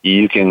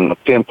 you can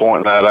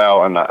pinpoint that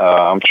out, and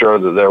I'm sure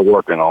that they're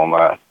working on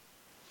that.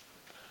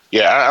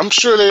 Yeah, I'm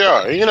sure they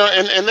are.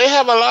 And they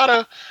have a lot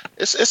of,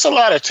 it's a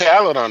lot of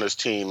talent on this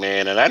team,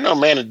 man. And I know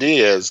Manny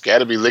Diaz got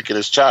to be licking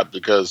his chop,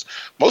 because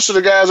most of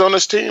the guys on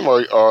this team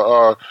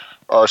are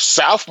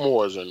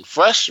sophomores and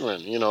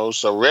freshmen,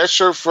 so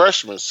redshirt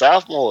freshmen,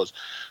 sophomores.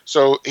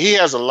 So he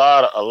has a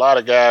lot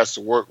of guys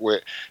to work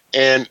with.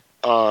 And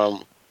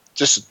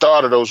just the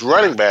thought of those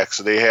running backs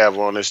that they have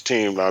on this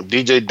team.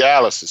 DJ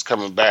Dallas is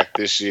coming back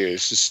this year.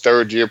 It's his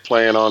 3rd year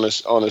playing on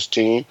this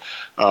team.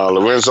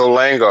 Lorenzo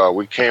Langard,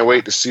 we can't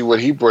wait to see what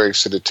he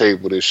brings to the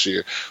table this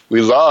year. We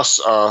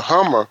lost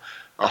Homer.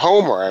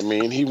 I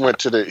mean, he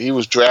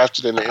was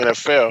drafted in the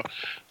NFL,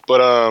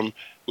 but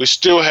we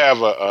still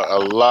have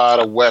a lot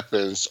of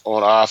weapons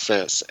on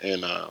offense,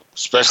 and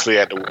especially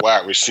at the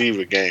wide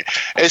receiver game.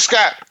 Hey,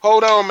 Scott,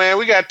 hold on, man.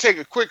 We got to take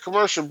a quick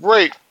commercial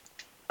break.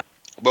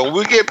 But when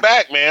we get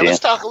back, man, let's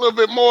talk a little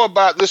bit more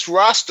about this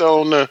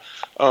roster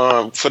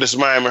for this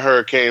Miami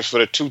Hurricanes for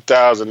the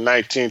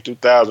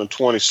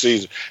 2019-2020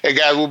 season. Hey,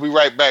 guys, we'll be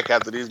right back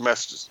after these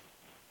messages.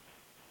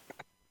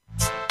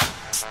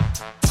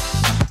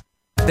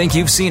 Think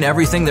you've seen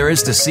everything there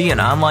is to see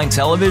in online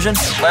television?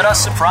 Let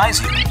us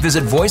surprise you.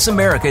 Visit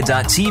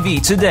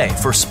voiceamerica.tv today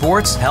for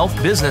sports, health,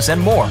 business,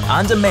 and more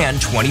on demand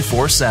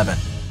 24/7.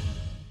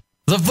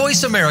 The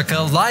Voice America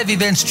Live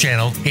Events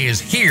channel is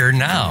here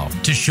now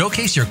to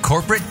showcase your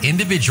corporate,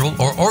 individual,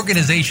 or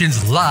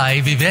organization's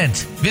live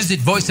event. Visit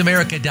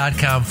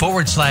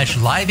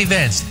voiceamerica.com/live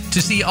events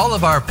to see all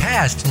of our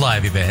past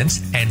live events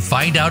and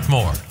find out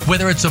more.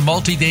 Whether it's a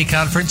multi-day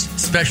conference,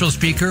 special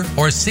speaker,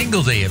 or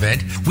single-day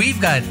event,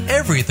 we've got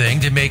everything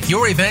to make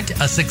your event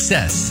a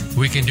success.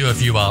 We can do a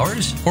few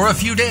hours or a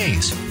few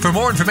days. For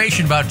more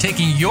information about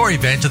taking your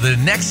event to the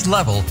next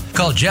level,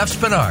 call Jeff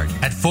Spinard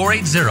at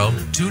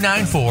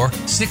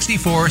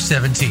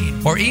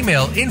 480-294-6417 or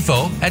email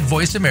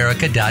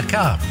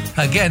info@voiceamerica.com.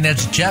 Again,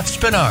 that's Jeff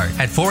Spinard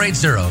at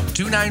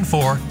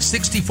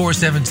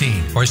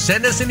 480-294-6417 or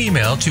send us an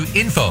email to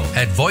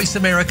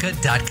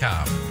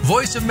info@voiceamerica.com.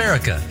 Voice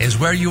America is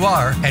where you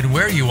are and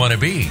where you want to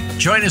be.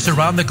 Join us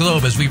around the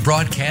globe as we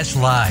broadcast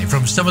live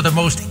from some of the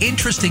most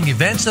interesting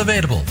events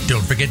available.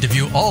 Don't forget to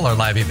view all our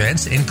live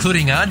events,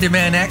 including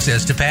on-demand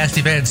access to past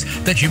events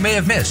that you may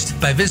have missed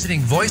by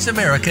visiting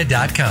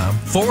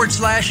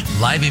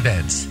voiceamerica.com/live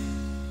events.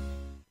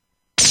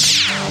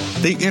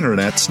 The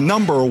Internet's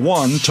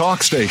 #1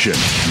 talk station.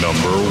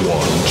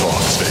 #1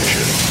 talk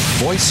station.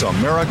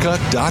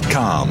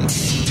 VoiceAmerica.com.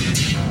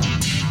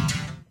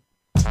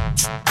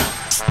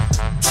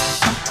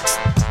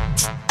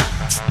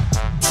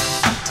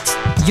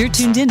 You're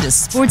tuned in to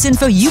Sports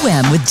Info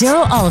U.M. with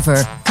Daryl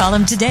Oliver. Call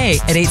him today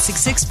at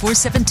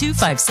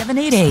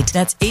 866-472-5788.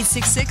 That's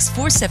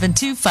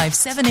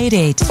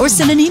 866-472-5788. Or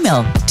send an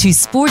email to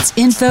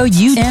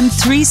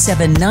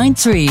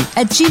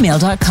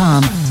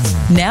sportsinfoum3793@gmail.com.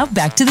 Now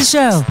back to the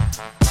show.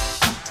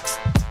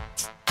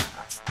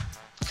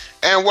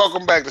 And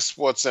welcome back to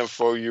Sports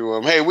Info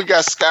UM. Hey, we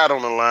got Scott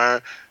on the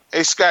line.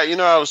 Hey, Scott,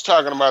 I was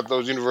talking about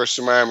those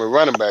University of Miami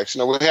running backs.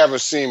 We haven't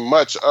seen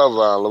much of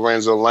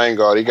Lorenzo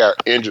Langard. He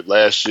got injured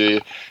last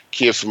year,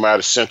 kid from out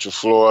of Central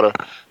Florida.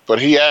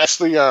 But he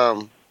actually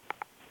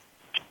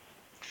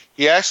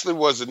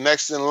was the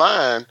next in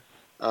line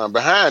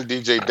behind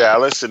DJ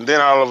Dallas, and then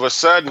all of a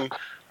sudden,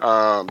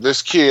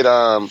 this kid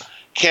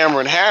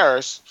Cameron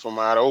Harris from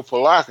out of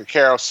Opelika,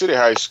 Carroll City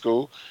High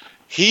School,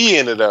 he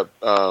ended up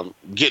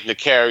getting the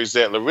carries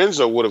that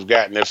Lorenzo would have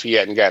gotten if he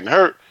hadn't gotten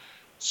hurt.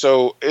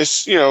 So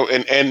it's,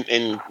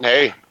 and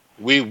hey,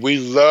 we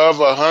love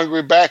a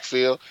hungry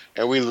backfield,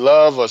 and we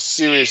love a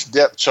serious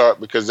depth chart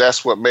because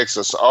that's what makes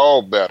us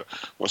all better.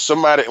 When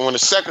the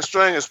second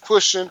string is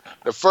pushing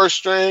the first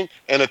string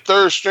and the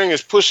third string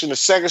is pushing the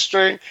second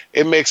string,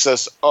 it makes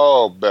us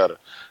all better.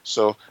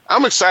 So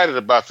I'm excited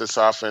about this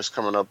offense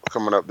coming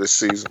up this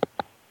season.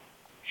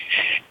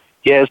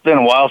 Yeah, it's been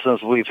a while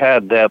since we've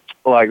had depth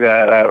like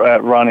that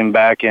at running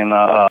back in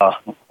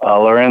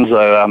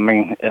Lorenzo. I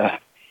mean,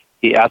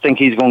 I think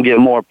he's going to get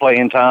more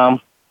playing time.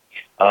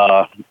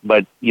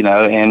 But,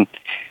 and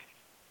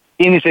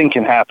anything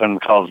can happen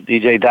because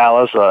DJ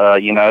Dallas,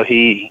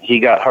 he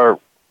got hurt,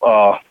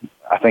 I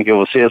think it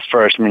was his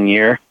freshman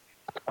year.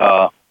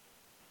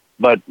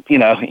 But,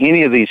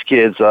 any of these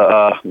kids,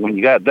 when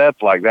you got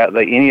depth like that,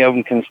 any of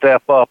them can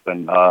step up.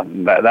 And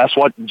that's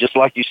what, just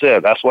like you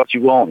said, that's what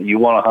you want. You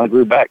want a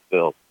hungry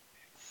backfield.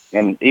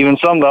 And even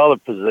some of the other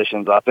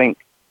positions, I think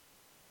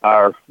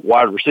our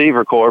wide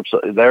receiver corps,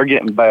 they're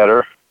getting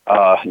better.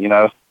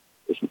 They're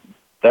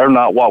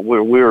not what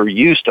we're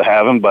used to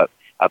having, but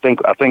I think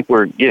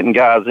we're getting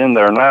guys in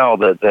there now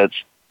that's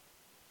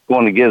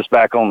going to get us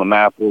back on the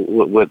map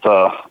with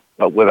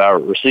our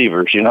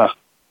receivers.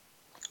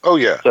 Oh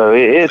yeah. So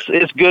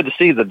it's good to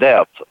see the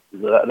depth.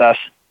 That's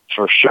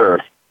for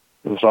sure.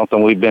 It's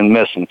something we've been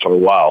missing for a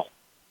while.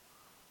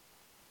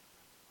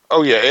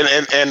 Oh yeah,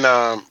 and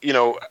I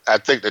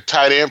think the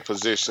tight end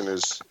position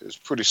is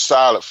pretty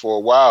solid for a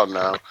while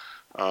now.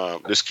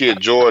 This kid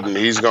Jordan,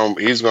 he's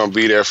gonna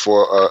be there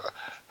for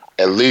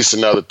at least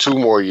another 2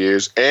 more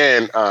years,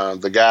 and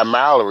the guy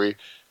Mallory,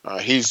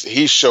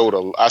 he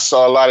showed I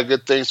saw a lot of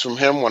good things from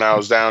him when I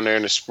was down there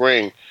in the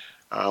spring.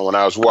 When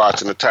I was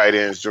watching the tight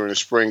ends during the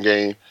spring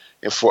game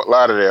in Fort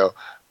Lauderdale.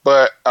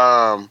 But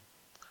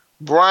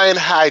Brian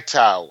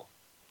Hightower,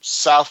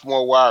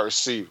 sophomore wide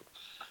receiver,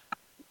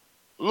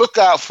 look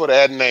out for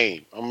that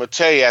name. I'm going to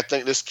tell you, I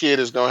think this kid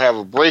is going to have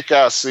a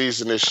breakout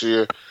season this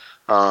year.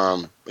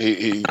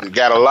 He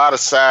got a lot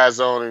of size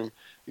on him.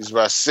 He's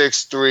about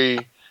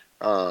 6'3".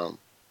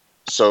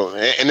 So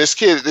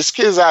this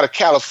kid's out of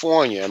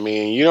California. I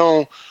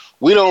mean,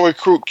 we don't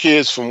recruit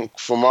kids from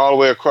all the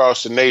way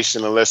across the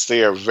nation unless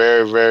they are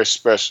very, very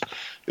special.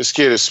 This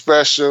kid is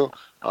special.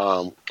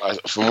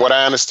 From what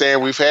I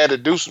understand, we've had to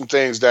do some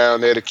things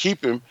down there to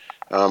keep him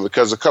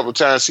because a couple of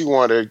times he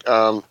wanted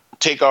to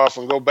take off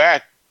and go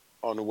back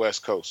on the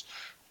West Coast.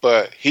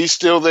 But he's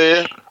still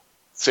there.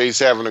 So he's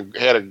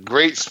had a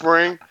great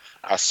spring.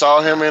 I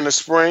saw him in the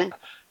spring.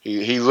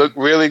 He looked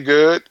really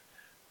good.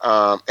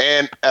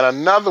 And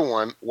another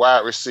one,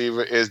 wide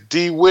receiver, is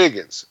D.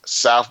 Wiggins,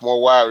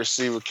 sophomore wide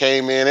receiver,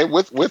 came in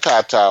with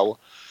Hightower.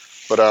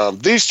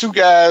 But these two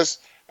guys,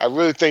 I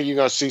really think you're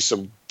going to see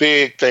some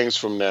big things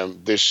from them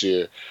this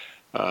year,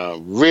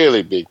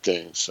 really big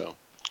things. So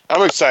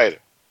I'm excited.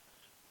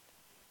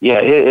 Yeah,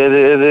 it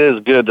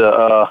is good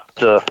to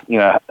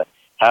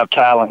have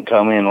talent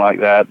come in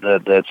like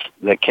that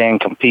can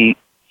compete,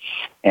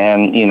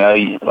 and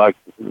like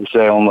we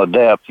say on the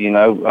depth,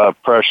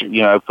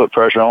 pressure, put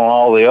pressure on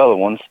all the other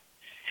ones.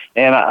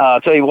 And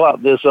I'll tell you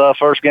what, this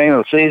first game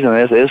of the season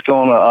it's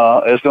going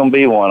to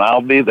be one.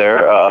 I'll be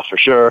there for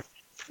sure,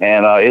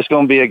 and it's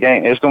going to be a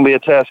game. It's going to be a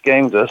test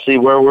game to see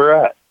where we're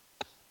at.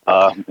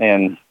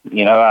 And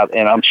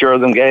I'm sure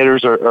them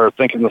Gators are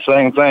thinking the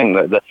same thing.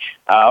 That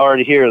I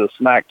already hear the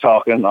smack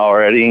talking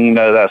already. And,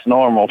 that's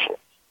normal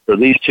for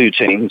these two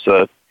teams.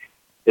 So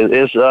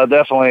it's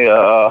definitely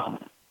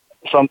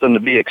something to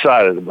be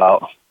excited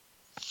about.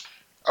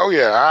 Oh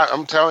yeah,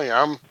 I'm telling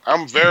you,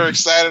 I'm very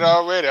excited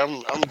already.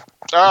 I'm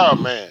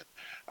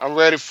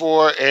ready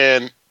for it.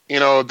 And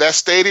that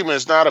stadium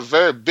is not a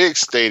very big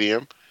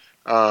stadium,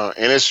 and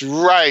it's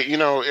right.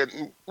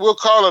 We'll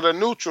call it a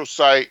neutral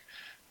site,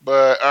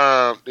 but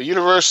the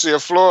University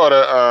of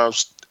Florida,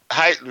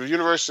 the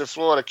University of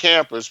Florida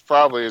campus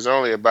probably is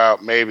only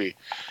about maybe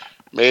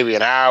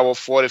an hour,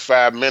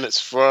 45 minutes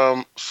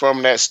from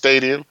that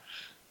stadium.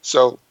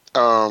 So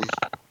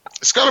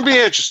it's going to be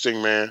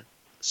interesting, man.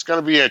 It's going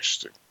to be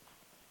interesting.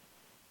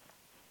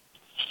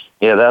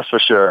 Yeah, that's for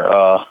sure.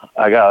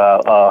 I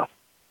got a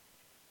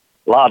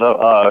lot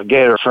of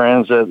Gator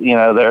friends that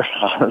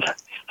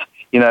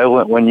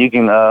they're, when you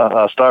can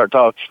start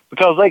talking,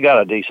 because they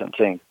got a decent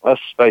team.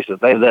 Let's face it,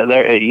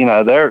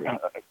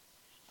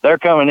 they're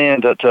coming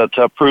in to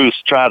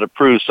try to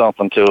prove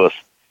something to us,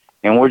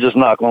 and we're just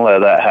not going to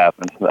let that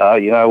happen.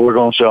 We're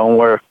going to show them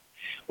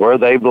where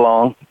they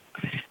belong,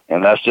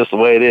 and that's just the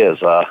way it is.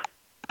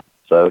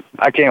 So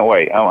I can't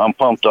wait. I'm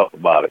pumped up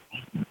about it.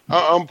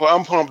 I'm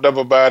pumped up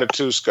about it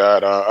too,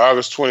 Scott.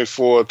 August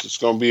 24th, it's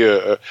going to be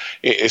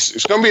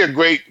it's going to be a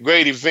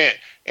great event.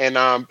 And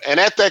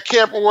at that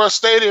Camping World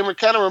Stadium, it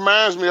kind of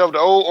reminds me of the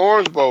old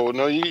Orange Bowl.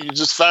 You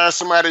just find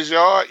somebody's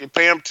yard, you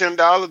pay them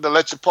 $10 to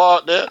let you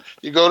park there,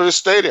 you go to the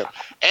stadium,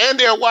 and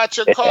they'll watch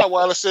your car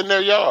while it's in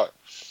their yard.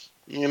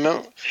 You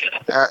know,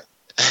 and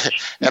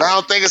I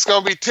don't think it's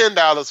gonna be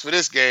 $10 for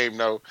this game,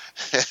 though.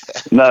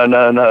 No.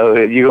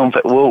 You're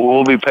gonna.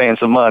 We'll be paying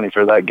some money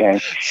for that game.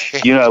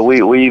 You know,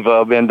 we've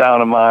been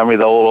down in Miami,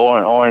 the old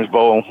Orange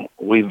Bowl.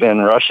 We've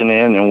been rushing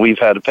in, and we've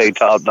had to pay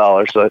top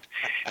dollar. So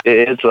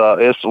it's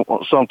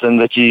something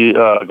that you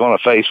going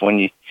to face when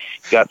you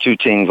got two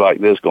teams like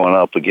this going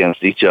up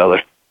against each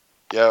other.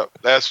 Yeah,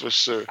 that's for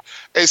sure.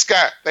 Hey,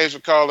 Scott, thanks for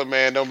calling,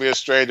 man. Don't be a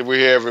stranger. We're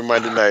here every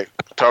Monday night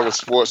talking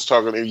sports,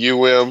 talking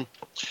UM,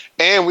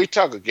 and we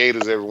talk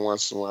Gators every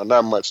once in a while.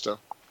 Not much, though.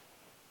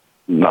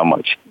 Not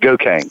much. Go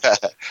Canes.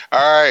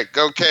 All right,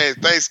 go Canes.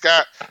 Thanks,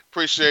 Scott.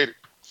 Appreciate it.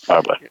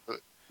 All right.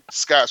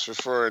 Scott's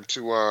referring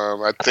to,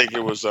 I think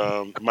it was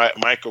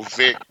Michael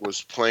Vick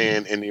was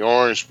playing in the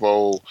Orange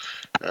Bowl,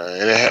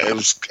 and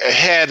it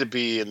had to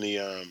be in the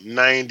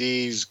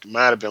 90s.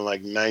 Might have been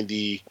like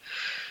 97.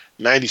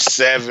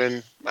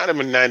 Might have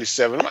been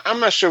 97. I'm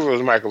not sure if it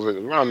was Michael Vick.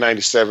 It was around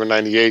 97,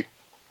 98.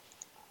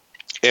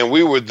 And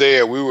we were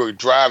there. We were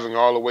driving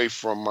all the way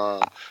from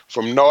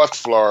North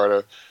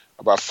Florida,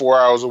 about 4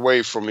 hours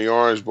away from the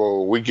Orange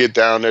Bowl. We get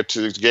down there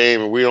to this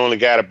game, and we only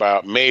got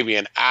about maybe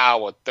an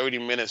hour, 30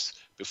 minutes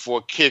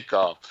before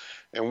kickoff.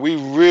 And we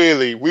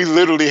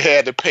literally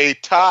had to pay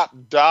top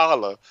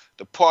dollar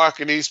to park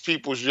in these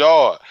people's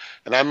yard.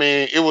 And I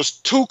mean, it was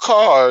 2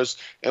 cars,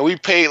 and we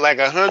paid like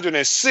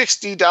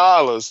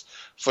 $160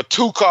 for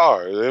 2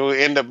 cars. It would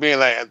end up being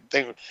like, I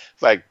think,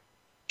 like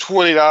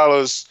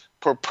 $20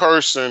 per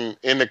person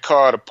in the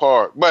car to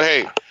park. But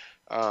hey,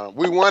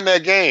 we won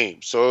that game,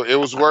 so it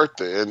was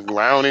worth it. And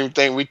I don't even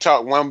think we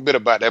talked one bit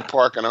about that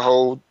parking a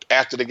hole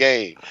after the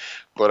game.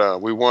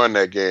 But we won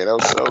that game. That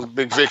was a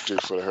big victory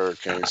for the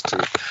Hurricanes, too.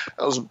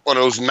 That was one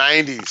of those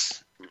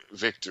 90s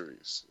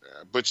victories.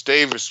 Butch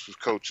Davis was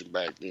coaching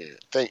back then.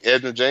 I think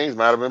Edna James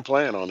might have been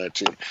playing on that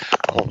team.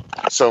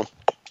 So,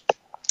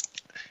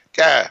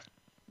 God,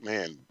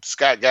 man,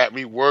 Scott got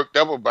me worked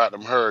up about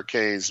them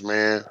Hurricanes,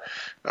 man.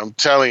 I'm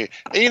telling you.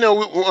 And, you know,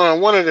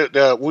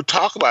 we'll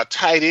talk about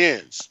tight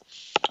ends.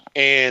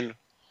 And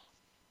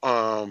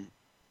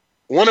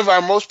one of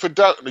our most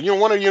productive,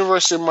 one of the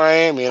University of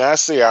Miami, and I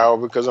say our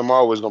because I'm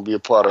always going to be a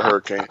part of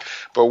Hurricane,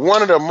 but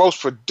one of the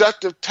most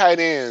productive tight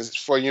ends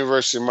for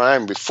University of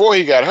Miami before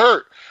he got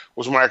hurt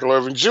was Michael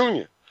Irvin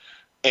Jr.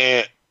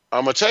 And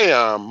I'm going to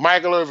tell you,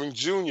 Michael Irvin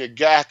Jr.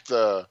 got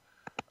the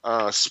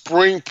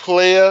Spring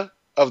Player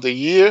of the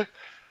Year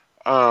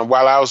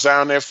while I was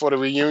down there for the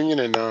reunion,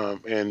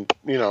 and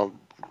you know,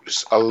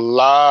 a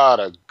lot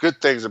of good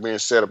things are being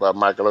said about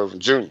Michael Irvin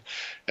Jr.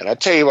 And I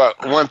tell you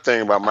about one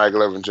thing about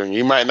Michael Irvin Jr.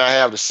 He might not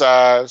have the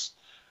size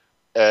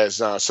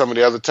as some of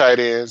the other tight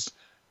ends,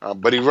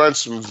 but he runs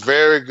some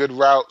very good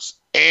routes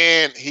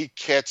and he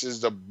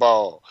catches the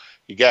ball.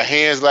 He got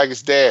hands like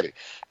his daddy.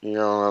 You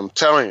know, I'm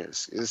telling you,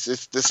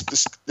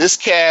 this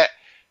cat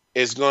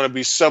is going to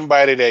be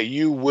somebody that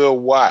you will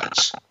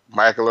watch.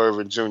 Michael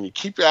Irvin Jr.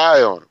 Keep your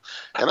eye on him.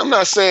 And I'm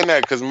not saying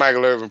that because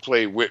Michael Irvin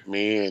played with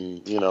me,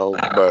 and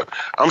but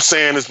I'm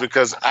saying this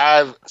because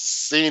I've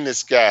seen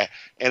this guy,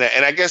 and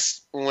I guess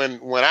when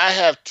I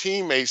have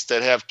teammates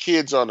that have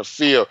kids on the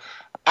field,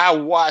 I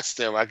watch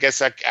them. I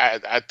guess I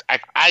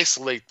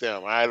isolate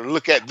them. I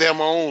look at them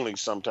only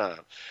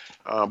sometimes.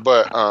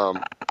 But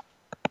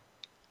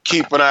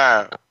keep an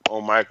eye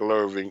on Michael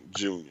Irvin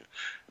Jr.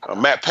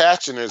 Matt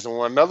Patchen is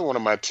another one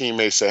of my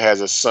teammates that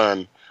has a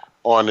son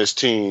on this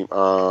team,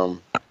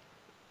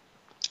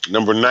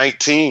 number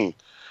 19.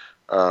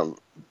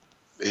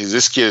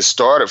 This kid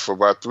started for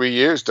about 3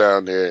 years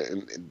down there,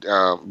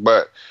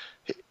 but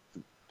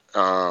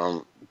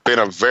been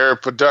a very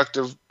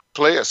productive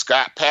player.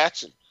 Scott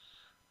Patchen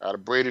out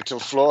of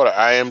Bradenton, Florida,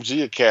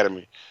 IMG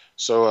Academy.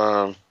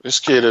 So this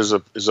kid is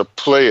a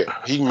player.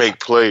 He make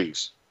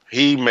plays.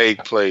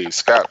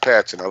 Scott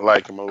Patchen, I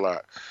like him a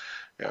lot.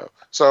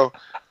 So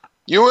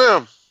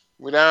UM,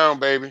 we down,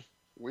 baby.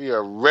 We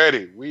are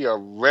ready. We are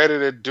ready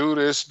to do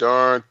this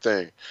darn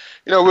thing.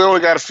 We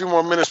only got a few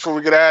more minutes before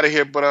we get out of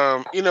here,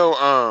 but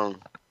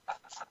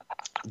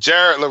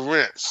Jared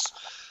Lawrence,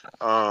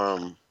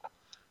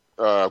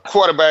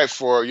 quarterback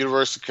for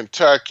University of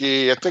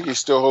Kentucky. I think he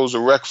still holds the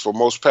record for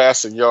most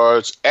passing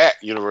yards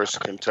at University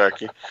of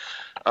Kentucky.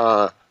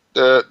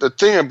 The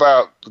thing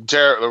about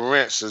Jared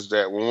Lawrence is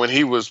that when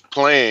he was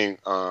playing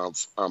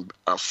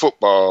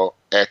football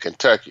at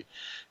Kentucky,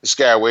 this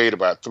guy weighed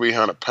about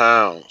 300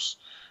 pounds.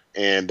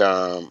 And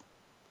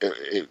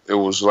it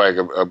was like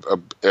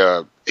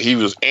he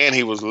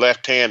was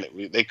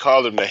left-handed. They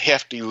called him the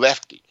hefty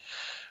lefty.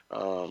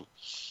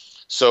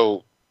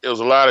 So there was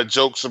a lot of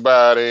jokes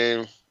about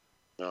him.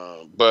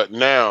 But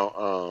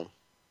now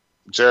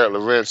Jared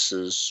Lawrence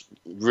is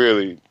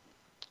really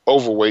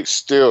overweight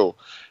still,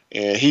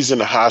 and he's in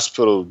the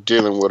hospital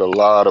dealing with a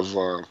lot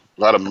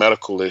of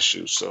medical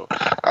issues. So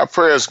our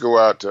prayers go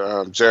out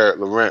to Jared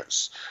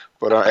Lawrence.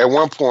 But at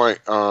one point,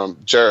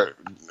 Jared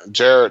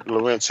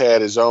Lawrence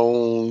had his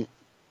own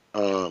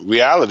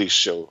reality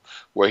show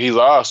where he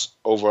lost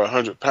over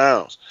 100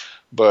 pounds.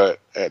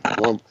 But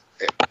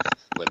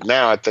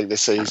now I think they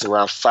say he's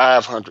around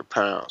 500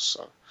 pounds.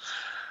 So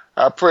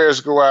our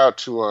prayers go out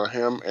to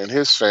him and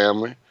his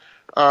family.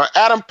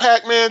 Adam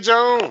Pac-Man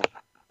Jones.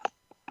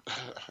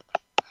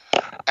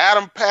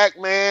 Adam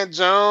Pac-Man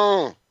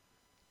Jones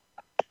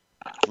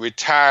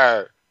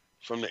retired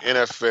from the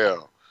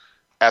NFL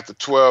after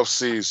 12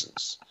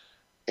 seasons.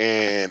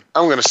 And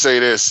I'm going to say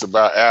this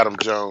about Adam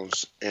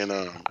Jones. And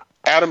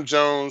Adam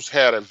Jones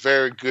had a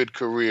very good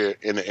career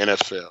in the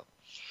NFL.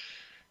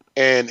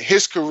 And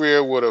his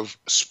career would have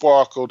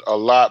sparkled a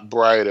lot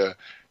brighter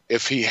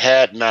if he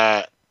had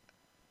not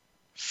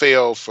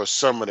failed for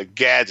some of the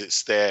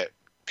gadgets that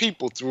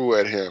people threw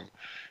at him.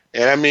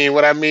 And I mean,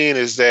 what I mean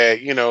is that,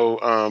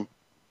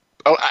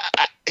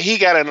 he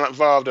got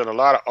involved in a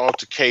lot of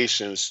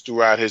altercations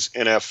throughout his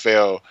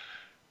NFL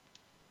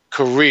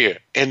career,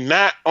 and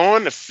not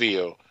on the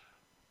field.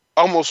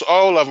 Almost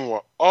all of them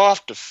were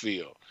off the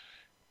field.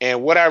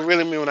 And what I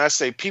really mean when I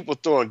say people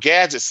throwing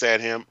gadgets at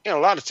him, a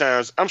lot of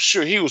times I'm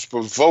sure he was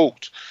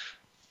provoked.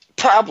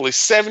 Probably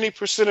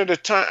 70% of the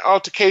time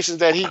altercations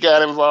that he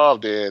got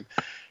involved in,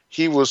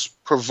 he was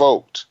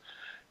provoked.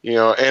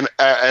 And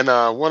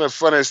one of the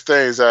funniest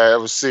things I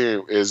ever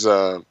seen is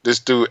this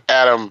dude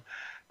Adam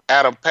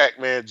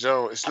Pac-Man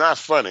Jones. It's not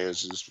funny.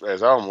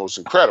 It's almost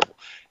incredible.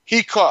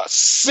 He caught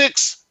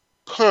 6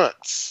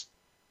 punts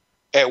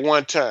at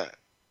one time.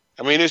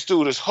 I mean, this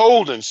dude is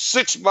holding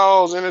 6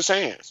 balls in his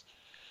hands,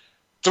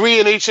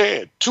 3 in each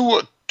hand, two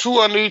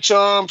on each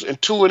arms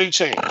and 2 in each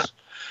hand.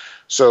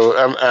 So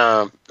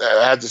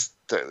I just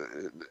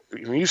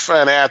when you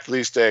find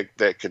athletes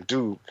that can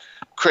do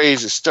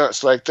crazy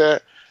stunts like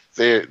that,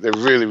 they're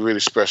really, really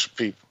special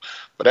people.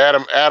 But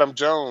Adam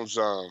Jones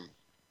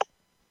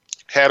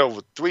had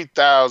over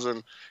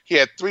 3,000. He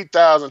had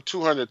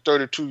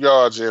 3,232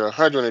 yards and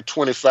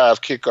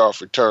 125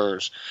 kickoff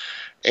returns,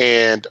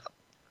 and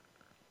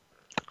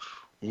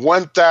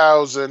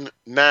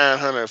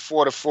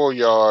 1,944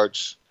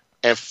 yards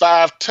and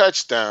 5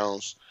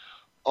 touchdowns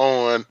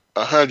on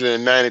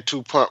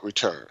 192 punt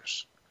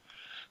returns.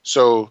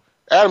 So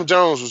Adam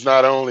Jones was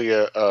not only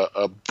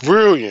a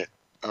brilliant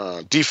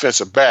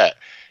defensive back,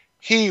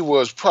 he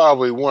was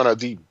probably one of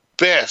the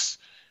best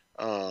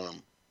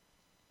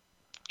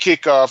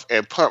kickoff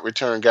and punt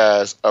return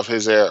guys of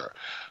his era.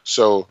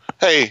 So,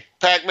 hey,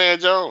 Pac-Man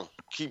Jones,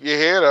 keep your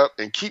head up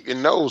and keep your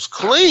nose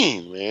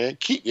clean, man.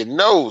 Keep your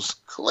nose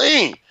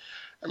clean.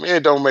 I mean,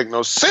 it don't make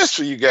no sense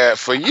for you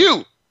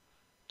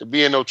to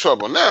be in no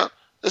trouble now,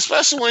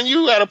 especially when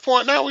you at a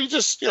point now where you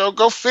just,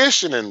 go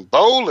fishing and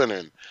bowling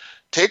and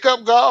take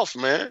up golf,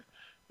 man.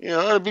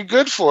 It'll be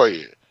good for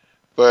you.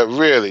 But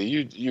really,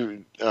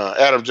 you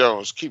Adam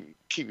Jones, keep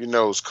your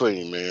nose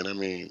clean, man. I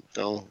mean,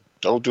 don't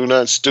do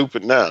nothing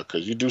stupid now,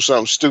 because you do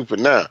something stupid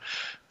now,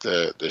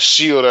 the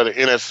shield of the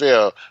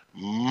NFL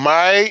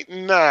might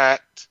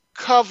not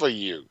cover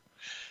you.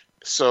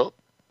 So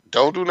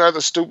don't do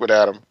nothing stupid,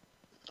 Adam.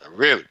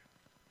 Really,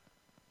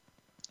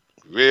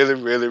 really,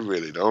 really,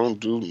 really, don't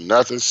do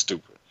nothing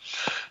stupid.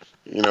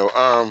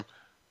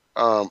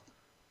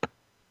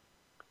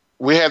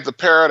 We had the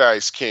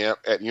Paradise Camp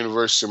at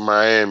University of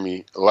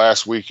Miami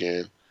last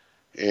weekend,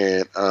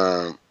 and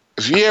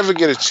if you ever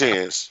get a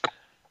chance,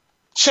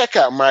 check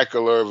out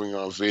Michael Irvin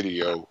on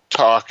video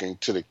talking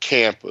to the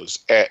campers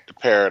at the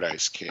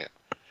Paradise Camp.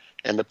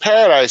 And the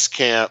Paradise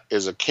Camp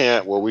is a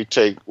camp where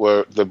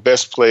the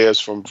best players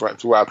from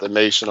throughout the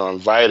nation are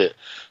invited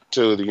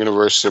to the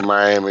University of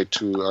Miami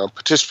to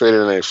participate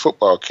in a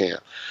football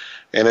camp.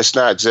 And it's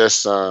not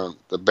just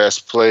the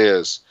best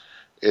players;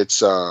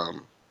 it's all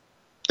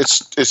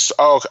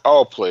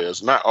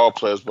players, not all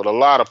players, but a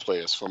lot of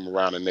players from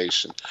around the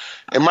nation.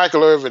 And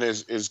Michael Irvin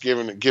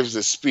gives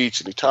this speech,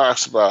 and he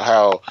talks about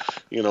how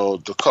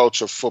the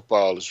culture of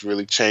football is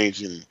really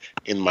changing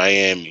in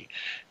Miami,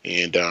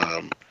 and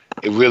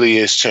it really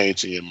is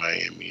changing in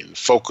Miami, and the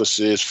focus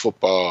is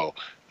football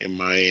in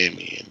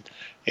Miami,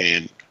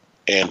 and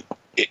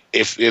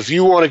if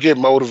you want to get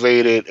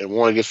motivated and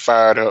want to get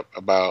fired up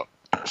about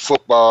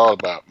football,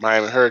 about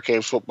Miami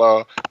Hurricane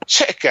football,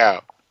 check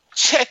out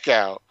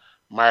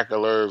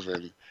Michael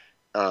Irvin,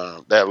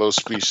 that little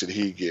speech that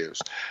he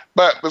gives.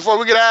 But before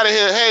we get out of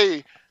here,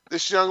 hey,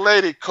 this young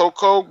lady,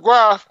 Coco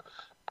Gauff,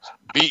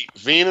 beat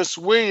Venus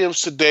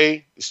Williams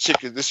today.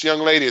 This young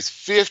lady is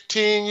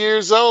 15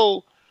 years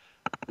old.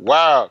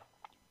 Wow.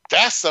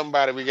 That's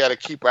somebody we got to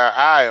keep our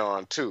eye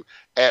on, too.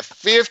 At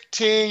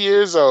 15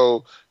 years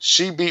old,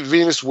 she beat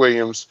Venus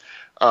Williams.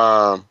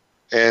 And,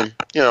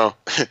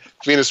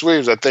 Venus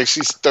Williams, I think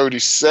she's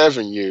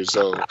 37 years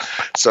old.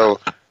 So,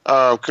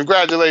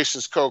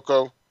 congratulations,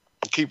 Coco.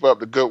 Keep up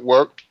the good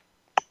work.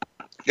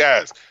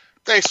 Guys,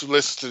 thanks for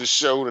listening to the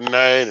show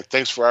tonight, and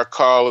thanks for our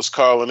callers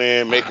calling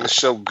in, making the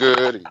show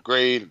good and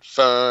great and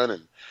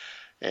fun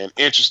and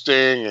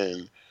interesting.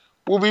 And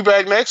we'll be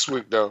back next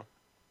week, though,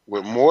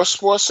 with more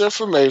sports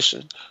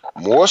information,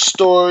 more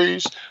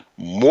stories,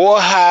 more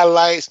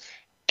highlights,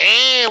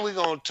 and we're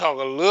going to talk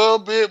a little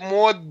bit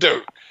more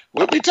dirt.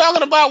 We'll be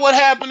talking about what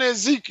happened to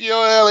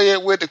Ezekiel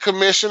Elliott with the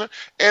commissioner,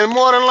 and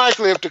more than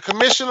likely, if the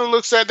commissioner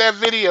looks at that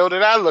video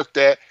that I looked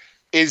at,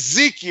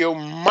 Ezekiel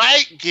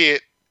might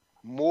get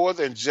more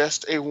than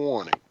just a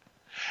warning.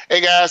 Hey,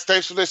 guys,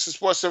 thanks for listening to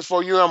Sports Info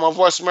U.M. on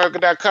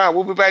VoiceAmerica.com.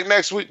 We'll be back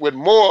next week with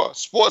more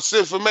sports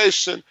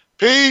information.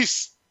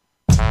 Peace.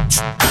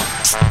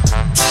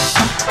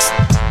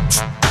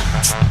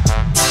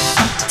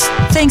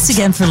 Thanks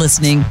again for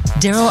listening.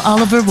 Daryl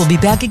Oliver will be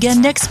back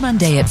again next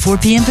Monday at 4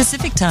 p.m.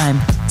 Pacific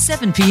Time,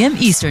 7 p.m.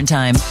 Eastern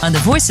Time on the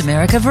Voice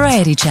America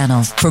Variety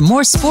Channel for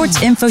more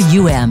Sports Info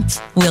UM.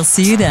 We'll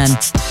see you then.